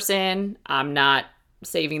this person. I'm not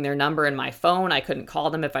saving their number in my phone. I couldn't call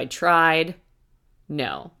them if I tried.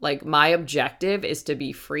 No, my objective is to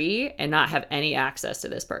be free and not have any access to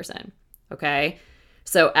this person. Okay.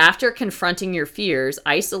 So after confronting your fears,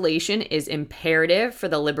 isolation is imperative for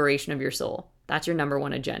the liberation of your soul. That's your number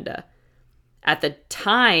one agenda. At the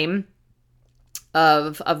time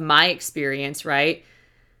of my experience, right,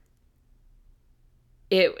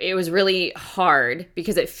 it was really hard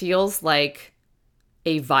because it feels like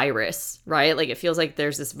a virus, right? Like it feels like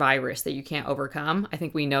there's this virus that you can't overcome. I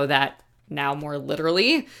think we know that now more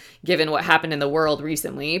literally, given what happened in the world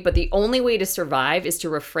recently. But the only way to survive is to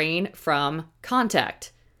refrain from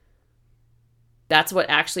contact. That's what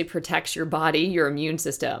actually protects your body, your immune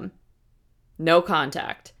system. No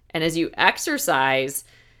contact. And as you exercise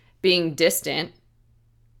being distant,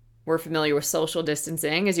 we're familiar with social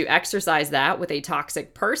distancing. As you exercise that with a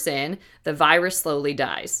toxic person, the virus slowly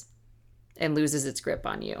dies and loses its grip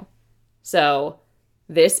on you. So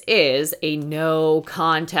this is a no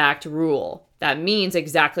contact rule. That means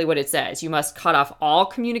exactly what it says. You must cut off all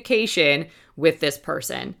communication with this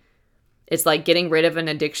person. It's like getting rid of an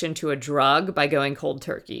addiction to a drug by going cold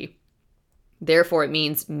turkey. Therefore, it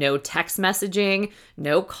means no text messaging,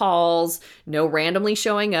 no calls, no randomly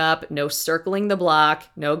showing up, no circling the block,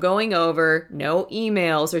 no going over, no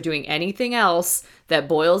emails, or doing anything else that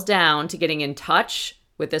boils down to getting in touch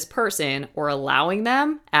with this person or allowing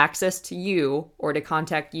them access to you or to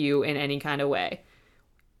contact you in any kind of way.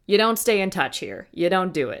 You don't stay in touch here. You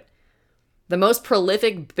don't do it. The most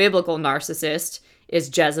prolific biblical narcissist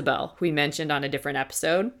is Jezebel, who we mentioned on a different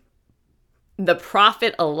episode. The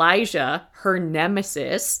prophet Elijah, her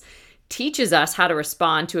nemesis, teaches us how to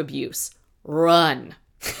respond to abuse. Run.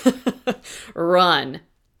 Run.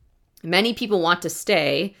 Many people want to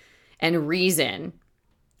stay and reason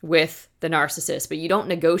with the narcissist, but you don't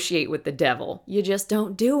negotiate with the devil. You just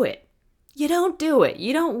don't do it. You don't do it.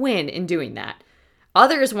 You don't win in doing that.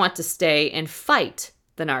 Others want to stay and fight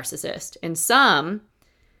the narcissist. And some,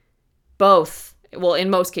 in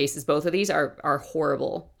most cases, both of these are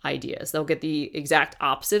horrible ideas. They'll get the exact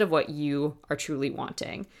opposite of what you are truly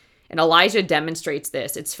wanting. And Elijah demonstrates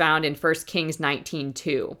this. It's found in 1 Kings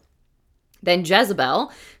 19:2. Then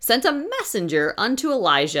Jezebel sent a messenger unto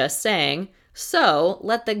Elijah, saying, So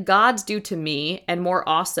let the gods do to me, and more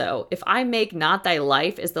also, if I make not thy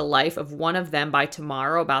life as the life of one of them by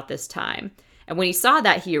tomorrow about this time. And when he saw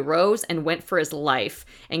that, he arose and went for his life,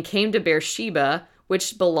 and came to Beersheba,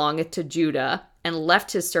 which belongeth to Judah, and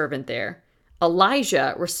left his servant there.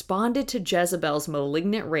 Elijah responded to Jezebel's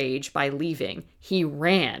malignant rage by leaving. He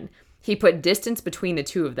ran. He put distance between the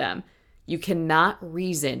two of them. You cannot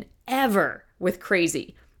reason ever with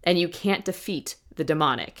crazy, and you can't defeat the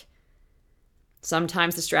demonic.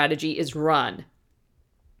 Sometimes the strategy is run.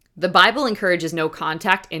 The Bible encourages no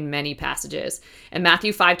contact in many passages. In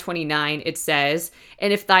Matthew 5:29, it says,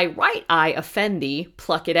 And if thy right eye offend thee,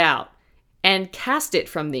 pluck it out, and cast it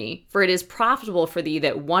from thee, for it is profitable for thee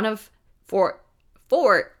that one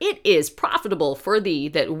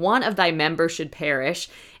of thy members should perish,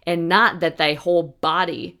 and not that thy whole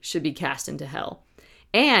body should be cast into hell.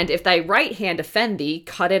 And if thy right hand offend thee,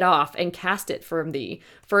 cut it off and cast it from thee.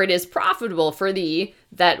 For it is profitable for thee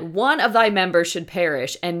that one of thy members should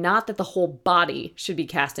perish, and not that the whole body should be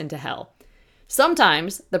cast into hell.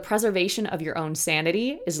 Sometimes the preservation of your own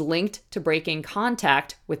sanity is linked to breaking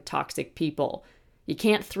contact with toxic people. You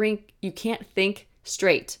can't think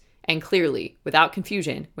straight and clearly without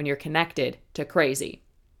confusion when you're connected to crazy.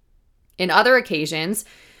 In other occasions,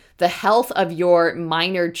 the health of your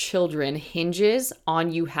minor children hinges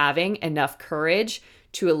on you having enough courage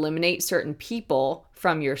to eliminate certain people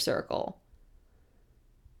from your circle.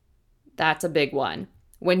 That's a big one.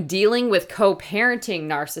 When dealing with co-parenting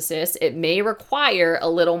narcissists, it may require a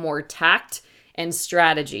little more tact and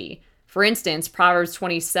strategy. For instance, Proverbs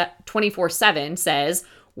 24:7 says,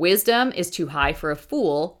 Wisdom is too high for a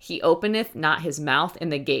fool. He openeth not his mouth in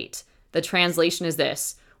the gate. The translation is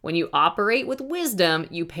this: when you operate with wisdom,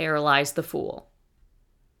 you paralyze the fool.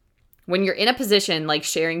 When you're in a position like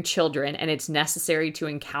sharing children and it's necessary to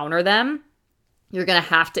encounter them, you're going to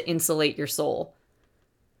have to insulate your soul.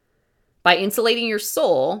 By insulating your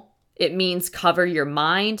soul, it means cover your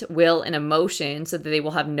mind, will, and emotion so that they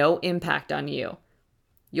will have no impact on you.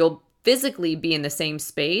 You'll physically be in the same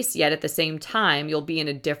space, yet at the same time, you'll be in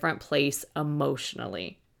a different place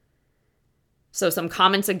emotionally. So some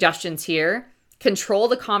common suggestions here: control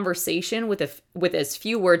the conversation with as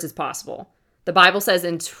few words as possible. The Bible says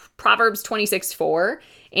in Proverbs 26:4,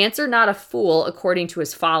 answer not a fool according to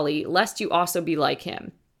his folly, lest you also be like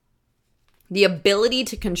him. The ability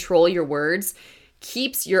to control your words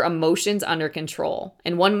keeps your emotions under control.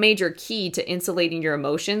 And one major key to insulating your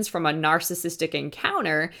emotions from a narcissistic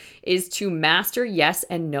encounter is to master yes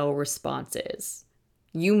and no responses.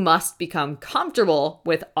 You must become comfortable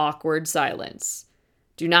with awkward silence.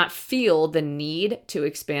 Do not feel the need to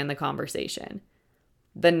expand the conversation.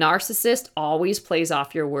 The narcissist always plays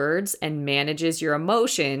off your words and manages your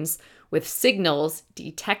emotions with signals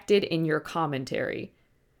detected in your commentary.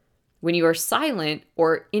 When you are silent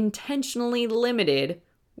or intentionally limited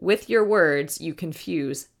with your words, you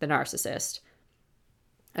confuse the narcissist.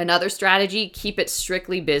 Another strategy, keep it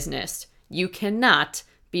strictly business. You cannot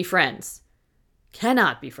be friends.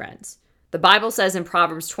 Cannot be friends. The Bible says in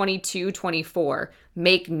Proverbs 22:24,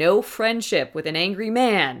 make no friendship with an angry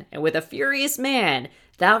man, and with a furious man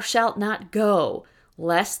thou shalt not go,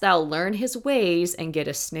 lest thou learn his ways and get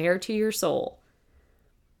a snare to your soul.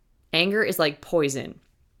 Anger is like poison.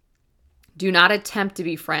 Do not attempt to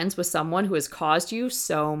be friends with someone who has caused you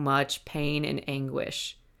so much pain and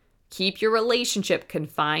anguish. Keep your relationship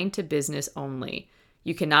confined to business only.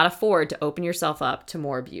 You cannot afford to open yourself up to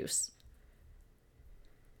more abuse.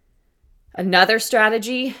 Another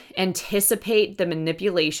strategy, anticipate the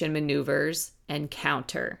manipulation maneuvers and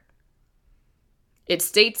counter. It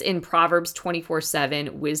states in Proverbs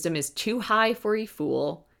 24:7, wisdom is too high for a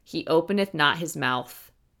fool. He openeth not his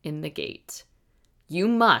mouth in the gate. You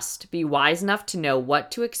must be wise enough to know what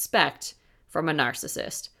to expect from a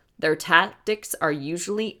narcissist. Their tactics are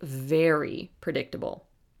usually very predictable.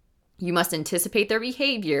 You must anticipate their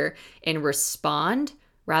behavior and respond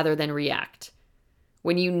rather than react.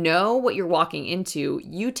 When you know what you're walking into,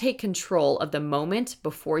 you take control of the moment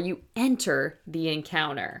before you enter the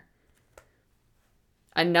encounter.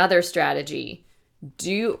 Another strategy,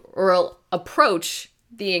 approach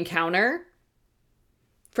the encounter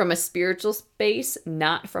from a spiritual space,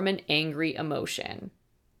 not from an angry emotion.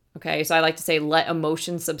 Okay, so I like to say, let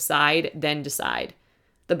emotion subside, then decide.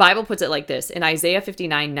 The Bible puts it like this in Isaiah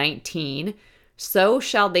 59:19. So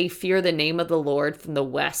shall they fear the name of the Lord from the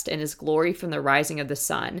west, and his glory from the rising of the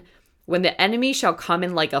sun. When the enemy shall come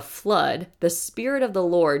in like a flood, the Spirit of the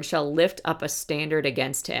Lord shall lift up a standard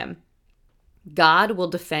against him. God will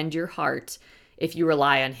defend your heart if you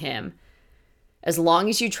rely on him. As long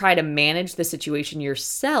as you try to manage the situation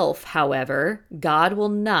yourself, however, God will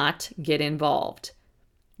not get involved.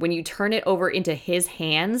 When you turn it over into his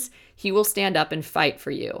hands, he will stand up and fight for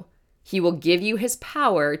you. He will give you his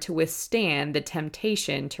power to withstand the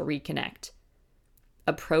temptation to reconnect.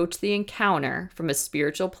 Approach the encounter from a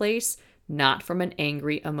spiritual place, not from an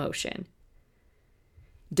angry emotion.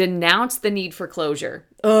 Denounce the need for closure.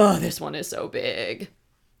 Oh, this one is so big.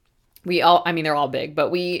 They're all big, but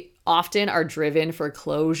we often are driven for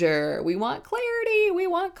closure. We want clarity. We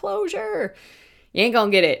want closure. You ain't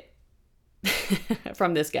gonna get it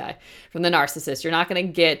from this guy, from the narcissist. You're not going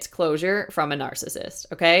to get closure from a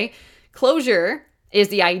narcissist, okay? Closure is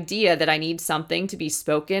the idea that I need something to be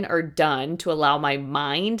spoken or done to allow my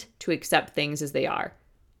mind to accept things as they are.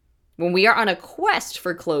 When we are on a quest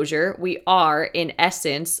for closure, we are, in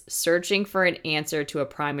essence, searching for an answer to a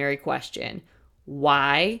primary question.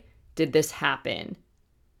 Why did this happen?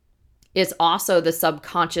 It's also the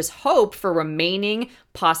subconscious hope for remaining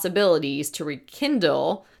possibilities to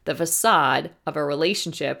rekindle the facade of a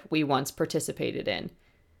relationship we once participated in.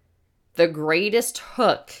 The greatest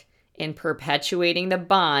hook in perpetuating the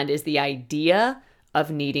bond is the idea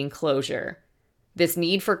of needing closure. This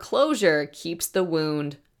need for closure keeps the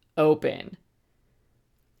wound open.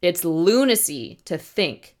 It's lunacy to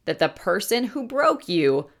think that the person who broke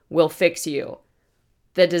you will fix you.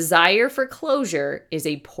 The desire for closure is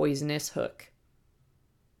a poisonous hook.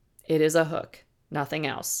 It is a hook, nothing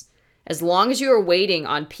else. As long as you are waiting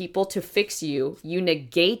on people to fix you, you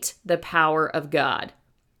negate the power of God.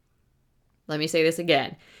 Let me say this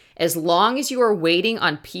again. As long as you are waiting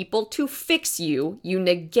on people to fix you, you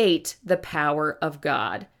negate the power of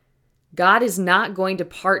God. God is not going to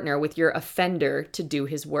partner with your offender to do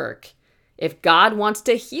his work. If God wants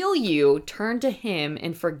to heal you, turn to him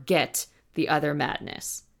and forget the other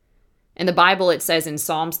madness. In the Bible, it says in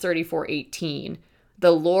Psalms 34:18,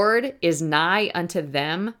 the Lord is nigh unto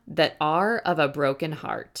them that are of a broken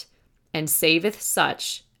heart, and saveth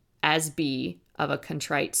such as be of a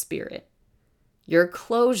contrite spirit. Your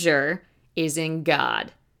closure is in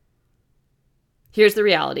God. Here's the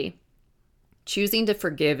reality. Choosing to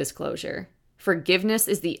forgive is closure. Forgiveness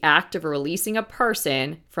is the act of releasing a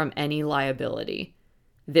person from any liability.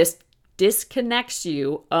 This disconnects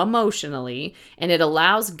you emotionally, and it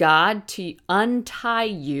allows God to untie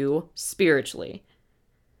you spiritually.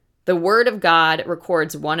 The Word of God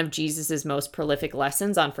records one of Jesus' most prolific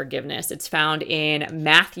lessons on forgiveness. It's found in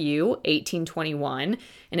Matthew 18:21,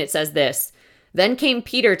 and it says this, Then came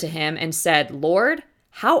Peter to him and said, Lord,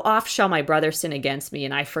 how oft shall my brother sin against me,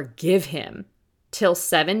 and I forgive him? Till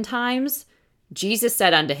 7 times? Jesus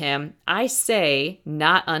said unto him, I say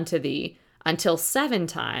not unto thee, until 7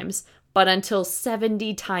 times, but until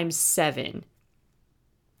 70 times 7.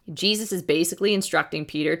 Jesus is basically instructing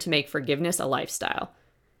Peter to make forgiveness a lifestyle.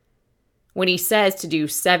 When he says to do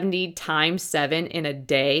 70 times 7 in a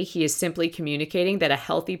day, he is simply communicating that a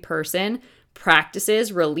healthy person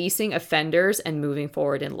practices releasing offenders and moving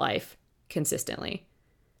forward in life consistently.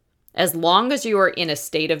 As long as you are in a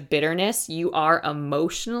state of bitterness, you are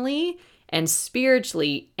emotionally and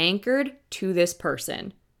spiritually anchored to this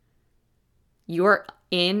person. You are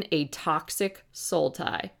in a toxic soul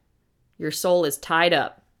tie. Your soul is tied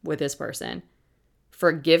up with this person.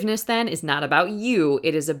 Forgiveness then is not about you.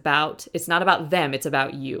 It's not about them. It's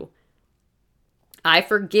about you. I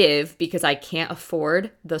forgive because I can't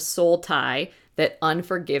afford the soul tie that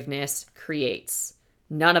unforgiveness creates.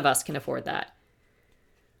 None of us can afford that.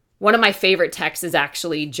 One of my favorite texts is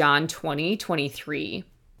actually John 20:23.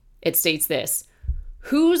 It states this: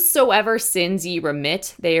 "Whosoever sins ye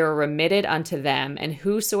remit, they are remitted unto them, and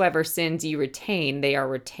whosoever sins ye retain, they are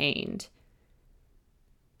retained."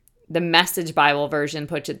 The Message Bible version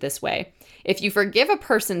puts it this way: if you forgive a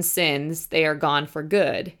person's sins, they are gone for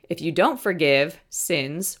good. If you don't forgive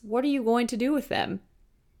sins, what are you going to do with them?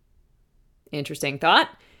 Interesting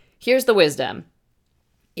thought. Here's the wisdom.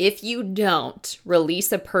 If you don't release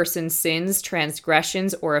a person's sins,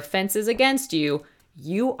 transgressions, or offenses against you,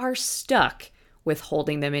 you are stuck with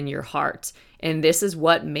holding them in your heart. And this is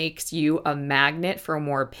what makes you a magnet for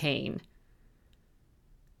more pain.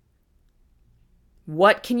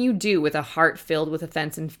 What can you do with a heart filled with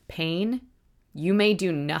offense and pain? You may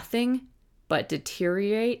do nothing but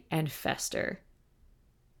deteriorate and fester.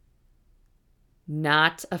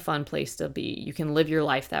 Not a fun place to be. You can live your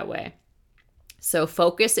life that way. So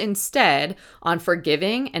focus instead on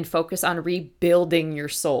forgiving and focus on rebuilding your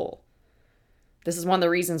soul. This is one of the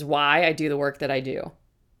reasons why I do the work that I do.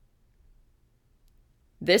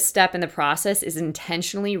 This step in the process is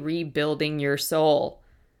intentionally rebuilding your soul.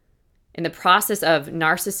 In the process of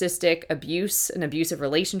narcissistic abuse, an abusive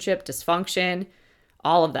relationship, dysfunction,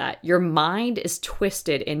 all of that, your mind is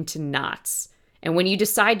twisted into knots. And when you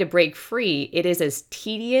decide to break free, it is as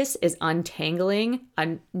tedious as untangling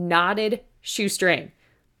a knotted shoestring.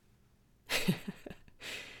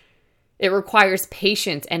 It requires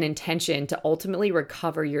patience and intention to ultimately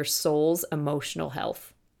recover your soul's emotional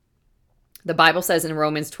health. The Bible says in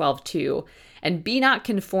Romans 12:2, "And be not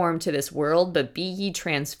conformed to this world, but be ye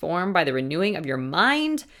transformed by the renewing of your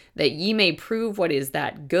mind, that ye may prove what is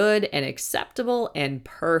that good and acceptable and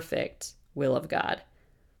perfect will of God."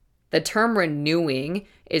 The term renewing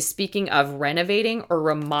is speaking of renovating or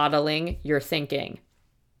remodeling your thinking.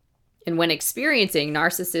 And when experiencing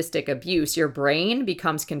narcissistic abuse, your brain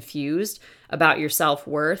becomes confused about your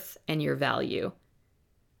self-worth and your value.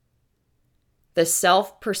 The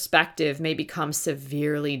self-perspective may become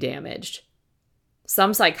severely damaged.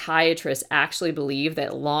 Some psychiatrists actually believe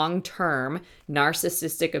that long-term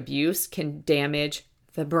narcissistic abuse can damage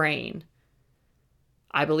the brain.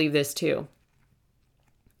 I believe this too.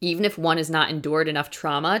 Even if one has not endured enough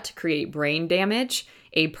trauma to create brain damage,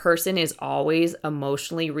 a person is always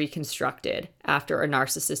emotionally reconstructed after a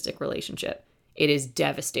narcissistic relationship. It is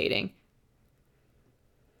devastating.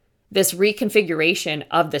 This reconfiguration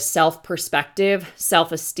of the self-perspective,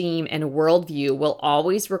 self-esteem, and worldview will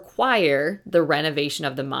always require the renovation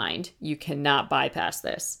of the mind. You cannot bypass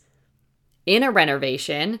this. In a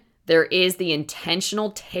renovation, there is the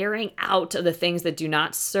intentional tearing out of the things that do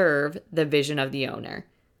not serve the vision of the owner.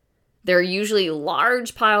 There are usually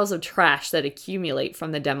large piles of trash that accumulate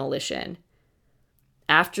from the demolition.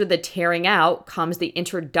 After the tearing out comes the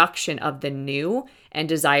introduction of the new and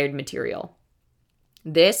desired material.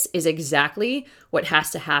 This is exactly what has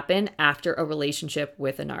to happen after a relationship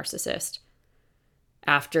with a narcissist.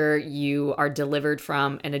 After you are delivered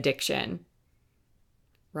from an addiction,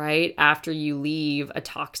 right? After you leave a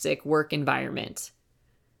toxic work environment.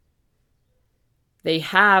 They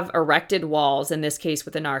have erected walls, in this case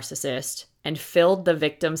with a narcissist, and filled the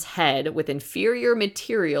victim's head with inferior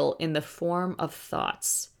material in the form of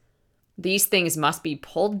thoughts. These things must be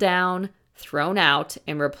pulled down, thrown out,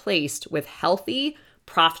 and replaced with healthy,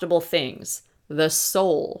 profitable things. The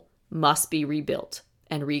soul must be rebuilt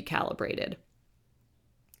and recalibrated.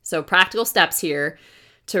 So, practical steps here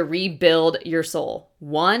to rebuild your soul.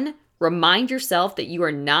 1, remind yourself that you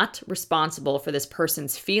are not responsible for this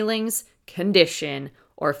person's feelings, condition,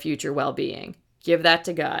 or future well-being. Give that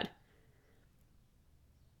to God.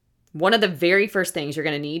 One of the very first things you're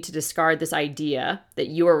going to need to discard this idea that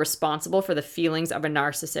you are responsible for the feelings of a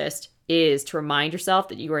narcissist is to remind yourself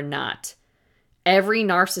that you are not. Every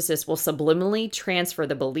narcissist will subliminally transfer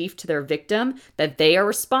the belief to their victim that they are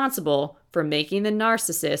responsible for making the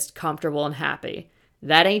narcissist comfortable and happy.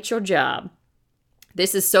 That ain't your job.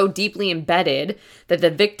 This is so deeply embedded that the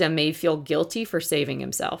victim may feel guilty for saving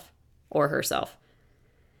himself or herself.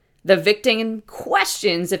 The victim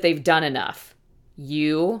questions if they've done enough.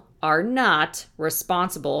 You are not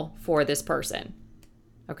responsible for this person.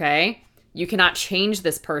 Okay? You cannot change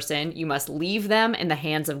this person. You must leave them in the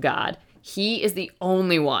hands of God. He is the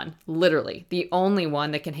only one, literally, the only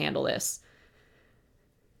one that can handle this.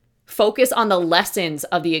 Focus on the lessons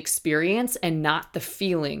of the experience and not the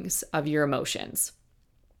feelings of your emotions.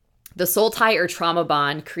 The soul tie or trauma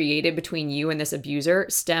bond created between you and this abuser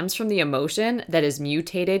stems from the emotion that has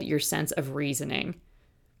mutated your sense of reasoning.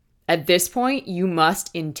 At this point, you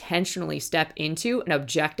must intentionally step into an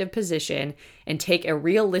objective position and take a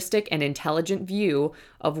realistic and intelligent view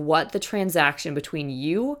of what the transaction between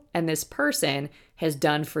you and this person has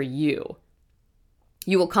done for you.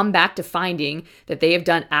 You will come back to finding that they have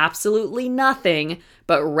done absolutely nothing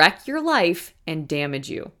but wreck your life and damage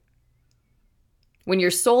you. When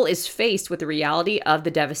your soul is faced with the reality of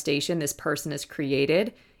the devastation this person has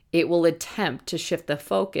created, it will attempt to shift the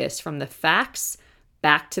focus from the facts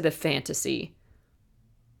back to the fantasy.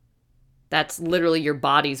 That's literally your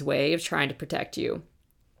body's way of trying to protect you.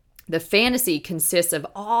 The fantasy consists of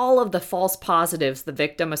all of the false positives the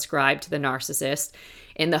victim ascribed to the narcissist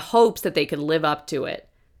in the hopes that they could live up to it.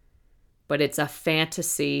 But it's a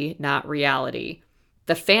fantasy, not reality.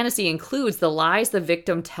 The fantasy includes the lies the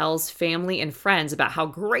victim tells family and friends about how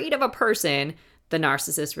great of a person the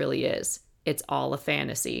narcissist really is. It's all a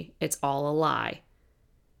fantasy. It's all a lie.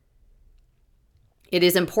 It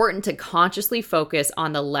is important to consciously focus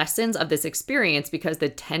on the lessons of this experience because the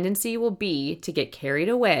tendency will be to get carried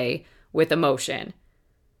away with emotion.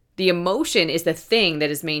 The emotion is the thing that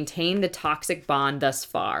has maintained the toxic bond thus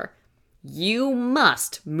far. You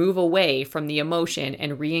must move away from the emotion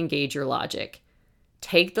and re-engage your logic.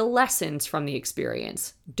 Take the lessons from the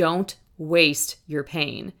experience. Don't waste your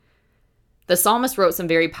pain. The psalmist wrote some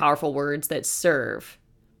very powerful words that serve.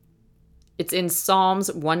 It's in Psalms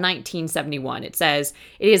 119:71. It says,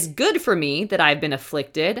 "It is good for me that I've been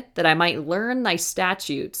afflicted, that I might learn thy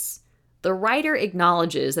statutes." The writer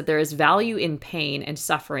acknowledges that there is value in pain and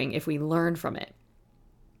suffering if we learn from it.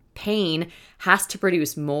 Pain has to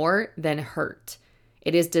produce more than hurt.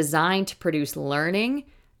 It is designed to produce learning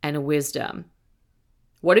and wisdom.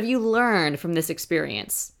 What have you learned from this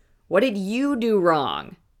experience? What did you do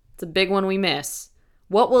wrong? It's a big one we miss.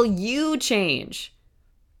 What will you change?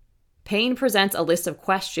 Pain presents a list of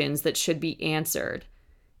questions that should be answered.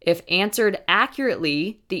 If answered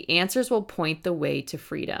accurately, the answers will point the way to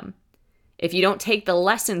freedom. If you don't take the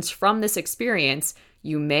lessons from this experience,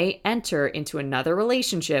 you may enter into another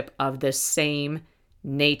relationship of the same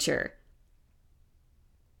nature.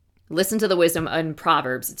 Listen to the wisdom in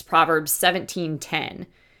Proverbs. It's Proverbs 17:10.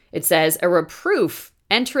 It says, "A reproof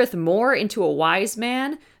entereth more into a wise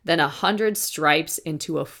man than 100 stripes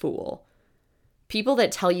into a fool." People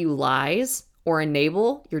that tell you lies or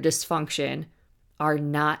enable your dysfunction are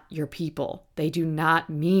not your people. They do not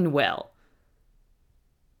mean well.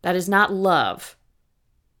 That is not love.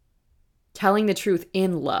 Telling the truth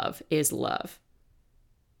in love is love.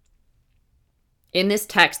 In this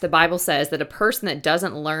text, the Bible says that a person that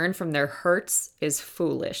doesn't learn from their hurts is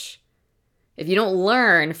foolish. If you don't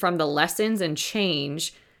learn from the lessons and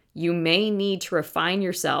change, you may need to refine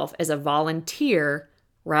yourself as a volunteer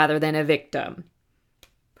rather than a victim.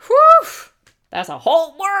 Whew! That's a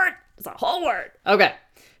whole word. That's a whole word. Okay.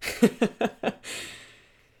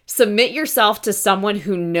 Submit yourself to someone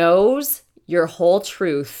who knows your whole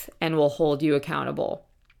truth and will hold you accountable.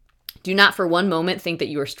 Do not for one moment think that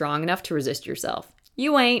you are strong enough to resist yourself.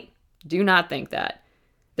 You ain't. Do not think that.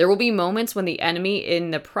 There will be moments when the enemy in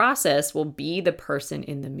the process will be the person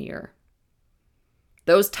in the mirror.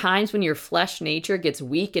 Those times when your flesh nature gets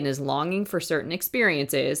weak and is longing for certain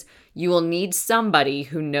experiences, you will need somebody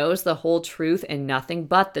who knows the whole truth and nothing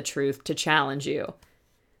but the truth to challenge you.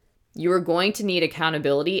 You are going to need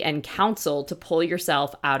accountability and counsel to pull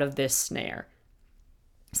yourself out of this snare.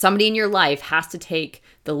 Somebody in your life has to take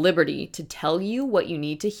the liberty to tell you what you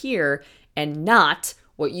need to hear and not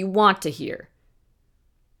what you want to hear.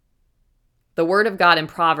 The word of God in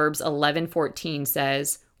Proverbs 11:14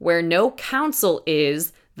 says, "Where no counsel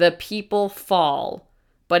is, the people fall,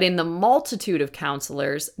 but in the multitude of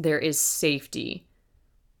counselors there is safety."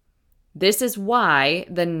 This is why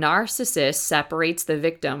the narcissist separates the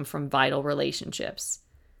victim from vital relationships.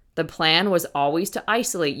 The plan was always to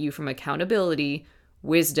isolate you from accountability,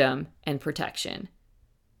 wisdom, and protection.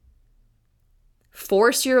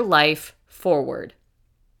 Force your life forward.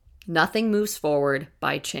 Nothing moves forward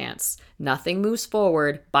by chance. Nothing moves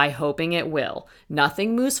forward by hoping it will.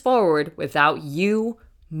 Nothing moves forward without you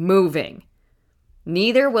moving.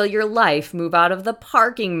 Neither will your life move out of the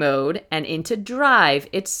parking mode and into drive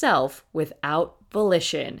itself without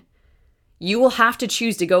volition. You will have to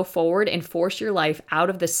choose to go forward and force your life out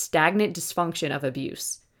of the stagnant dysfunction of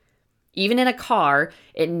abuse. Even in a car,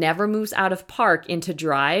 it never moves out of park into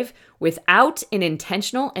drive without an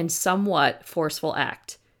intentional and somewhat forceful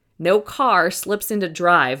act. No car slips into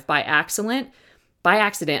drive by accident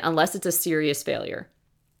unless it's a serious failure.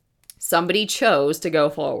 Somebody chose to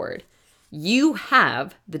go forward. You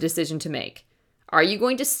have the decision to make. Are you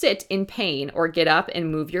going to sit in pain or get up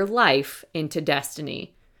and move your life into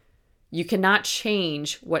destiny? You cannot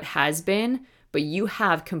change what has been, but you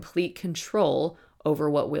have complete control over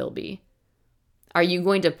what will be. Are you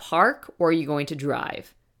going to park or are you going to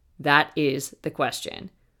drive? That is the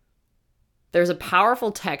question. There's a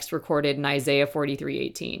powerful text recorded in Isaiah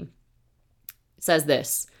 43:18. It says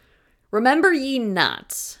this, "Remember ye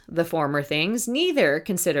not the former things, neither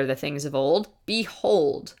consider the things of old.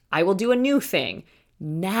 Behold, I will do a new thing.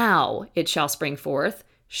 Now it shall spring forth.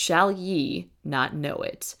 Shall ye not know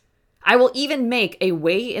it? I will even make a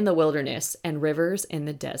way in the wilderness and rivers in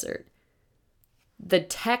the desert." The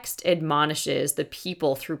text admonishes the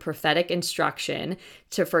people through prophetic instruction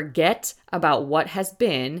to forget about what has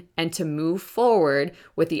been and to move forward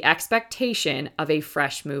with the expectation of a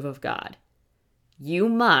fresh move of God. You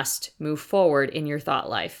must move forward in your thought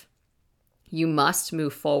life. You must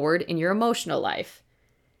move forward in your emotional life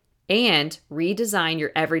and redesign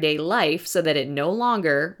your everyday life so that it no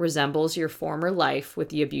longer resembles your former life with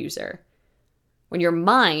the abuser. When your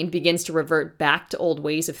mind begins to revert back to old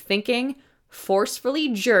ways of thinking, forcefully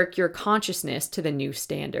jerk your consciousness to the new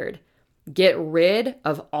standard. Get rid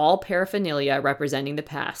of all paraphernalia representing the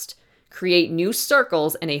past. Create new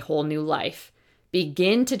circles and a whole new life.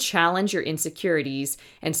 Begin to challenge your insecurities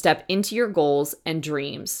and step into your goals and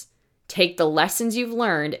dreams. Take the lessons you've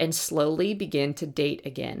learned and slowly begin to date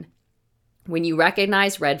again. When you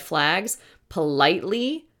recognize red flags,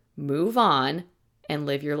 politely move on and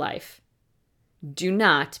live your life. Do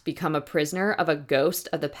not become a prisoner of a ghost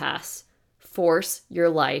of the past. Force your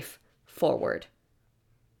life forward.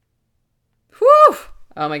 Whew!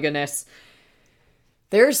 Oh my goodness.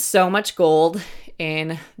 There's so much gold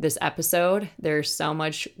in this episode. There's so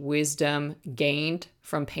much wisdom gained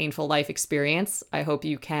from painful life experience. I hope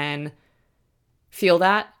you can feel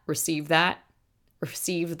that, receive the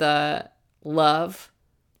love,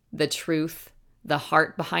 the truth, the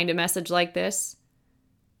heart behind a message like this.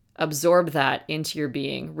 Absorb that into your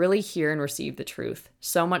being. Really hear and receive the truth.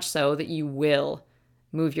 So much so that you will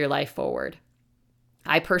move your life forward.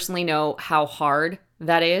 I personally know how hard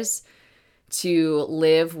that is to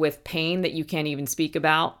live with pain that you can't even speak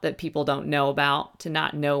about, that people don't know about, to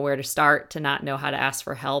not know where to start, to not know how to ask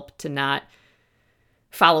for help, to not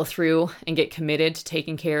follow through and get committed to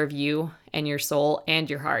taking care of you and your soul and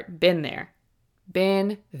your heart. Been there.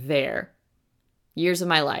 Years of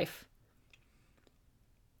my life.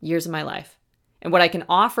 And what I can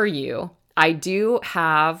offer you, I do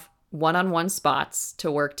have one-on-one spots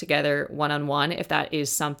to work together one-on-one if that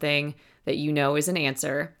is something that you know is an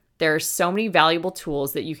answer. There are so many valuable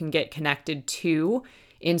tools that you can get connected to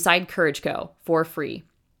inside Courage Co. for free.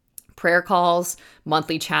 Prayer calls,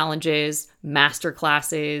 monthly challenges, master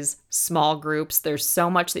classes, small groups. There's so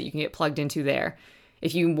much that you can get plugged into there.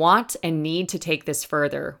 If you want and need to take this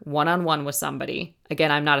further, one-on-one with somebody,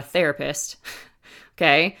 again, I'm not a therapist,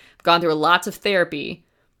 okay? I've gone through lots of therapy,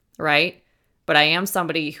 right? But I am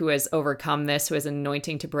somebody who has overcome this, who has an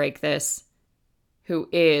anointing to break this, who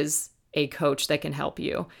is a coach that can help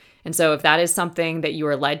you. And so if that is something that you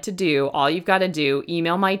are led to do, all you've got to do,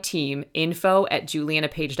 email my team,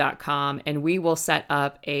 info@julianapage.com, and we will set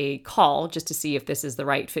up a call just to see if this is the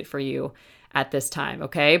right fit for you at this time,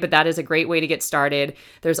 okay? But that is a great way to get started.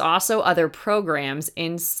 There's also other programs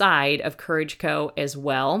inside of Courage Co. as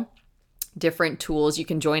well. Different tools. You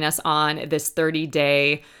can join us on this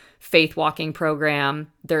 30-day faith walking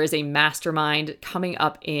program. There is a mastermind coming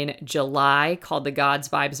up in July called the God's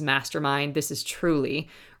Vibes Mastermind. This is truly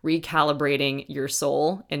recalibrating your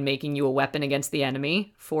soul and making you a weapon against the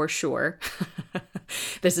enemy, for sure.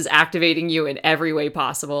 This is activating you in every way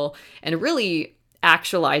possible and really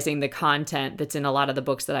actualizing the content that's in a lot of the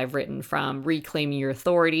books that I've written, from reclaiming your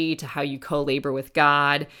authority to how you co-labor with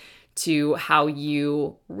God, to how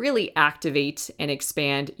you really activate and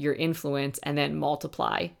expand your influence and then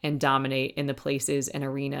multiply and dominate in the places and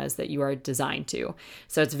arenas that you are designed to.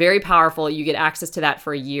 So it's very powerful. You get access to that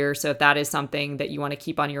for a year. So if that is something that you want to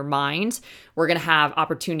keep on your mind, we're going to have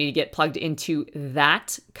opportunity to get plugged into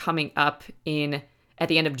that coming up at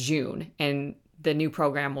the end of June, and the new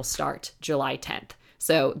program will start July 10th.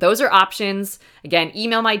 So those are options. Again,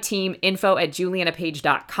 email my team,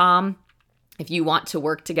 info@julianapage.com. If you want to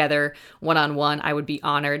work together one-on-one, I would be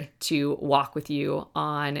honored to walk with you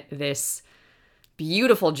on this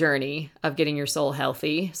beautiful journey of getting your soul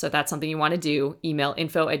healthy. So if that's something you want to do, email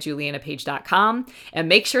info@julianapage.com, and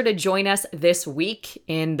make sure to join us this week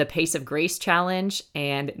in the Pace of Grace Challenge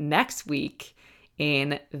and next week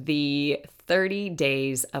in the 30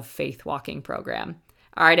 Days of Faith Walking program.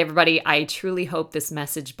 All right, everybody, I truly hope this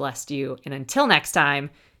message blessed you. And until next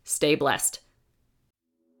time, stay blessed.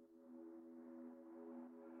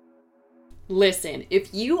 Listen,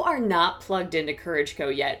 if you are not plugged into Courage Co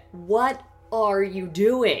yet, what are you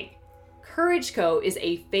doing? Courage Co is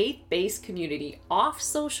a faith-based community off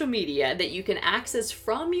social media that you can access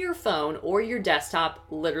from your phone or your desktop,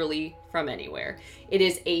 literally from anywhere. It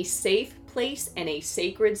is a safe place and a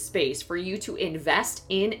sacred space for you to invest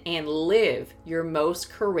in and live your most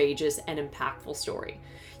courageous and impactful story.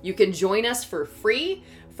 You can join us for free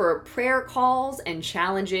for prayer calls and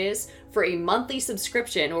challenges, for a monthly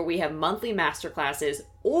subscription where we have monthly masterclasses,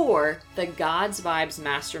 or the God's Vibes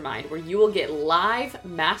Mastermind, where you will get live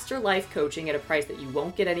master life coaching at a price that you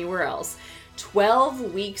won't get anywhere else.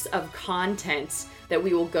 12 weeks of content that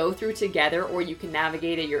we will go through together, or you can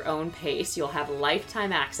navigate at your own pace. You'll have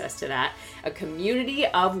lifetime access to that. A community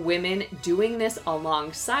of women doing this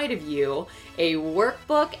alongside of you, a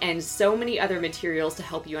workbook, and so many other materials to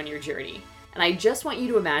help you on your journey. And I just want you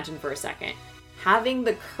to imagine for a second, having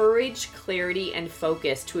the courage, clarity, and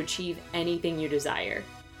focus to achieve anything you desire.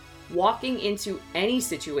 Walking into any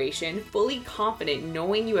situation fully confident,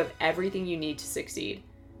 knowing you have everything you need to succeed.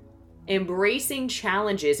 Embracing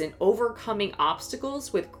challenges and overcoming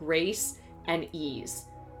obstacles with grace and ease.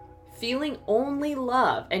 Feeling only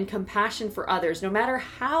love and compassion for others, no matter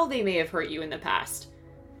how they may have hurt you in the past.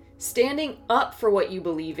 Standing up for what you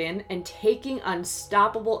believe in and taking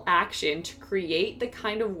unstoppable action to create the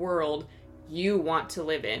kind of world you want to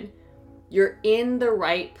live in. You're in the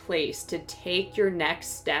right place to take your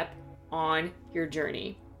next step on your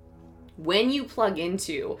journey. When you plug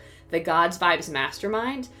into the God's Vibes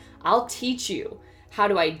Mastermind, I'll teach you how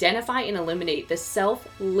to identify and eliminate the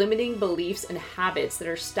self-limiting beliefs and habits that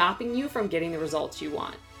are stopping you from getting the results you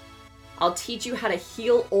want. I'll teach you how to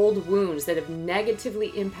heal old wounds that have negatively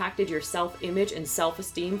impacted your self-image and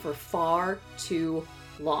self-esteem for far too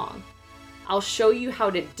long. I'll show you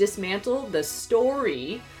how to dismantle the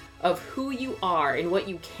story of who you are and what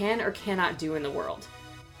you can or cannot do in the world.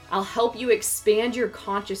 I'll help you expand your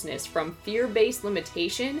consciousness from fear-based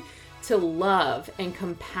limitation to love and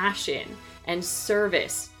compassion and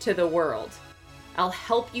service to the world. I'll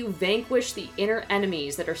help you vanquish the inner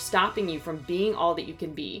enemies that are stopping you from being all that you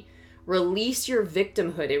can be. Release your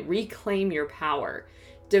victimhood and reclaim your power.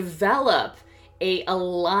 Develop a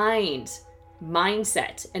aligned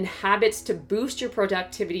mindset and habits to boost your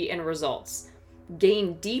productivity and results.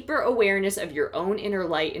 Gain deeper awareness of your own inner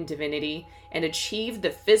light and divinity, and achieve the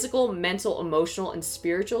physical, mental, emotional, and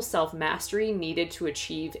spiritual self-mastery needed to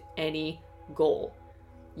achieve any goal.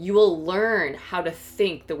 You will learn how to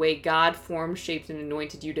think the way God formed, shaped, and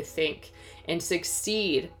anointed you to think, and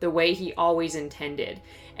succeed the way He always intended,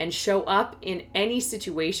 and show up in any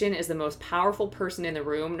situation as the most powerful person in the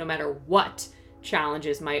room, no matter what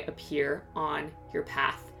challenges might appear on your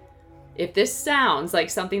path. If this sounds like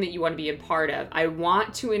something that you want to be a part of, I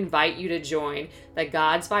want to invite you to join the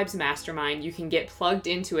God's Vibes Mastermind. You can get plugged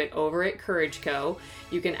into it over at Courage Co.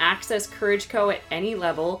 You can access Courage Co at any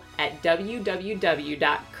level at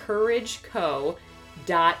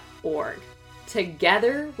www.courageco.org.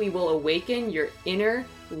 Together, we will awaken your inner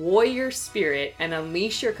warrior spirit and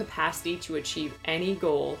unleash your capacity to achieve any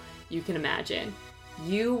goal you can imagine.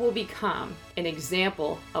 You will become an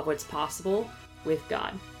example of what's possible with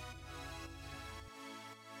God.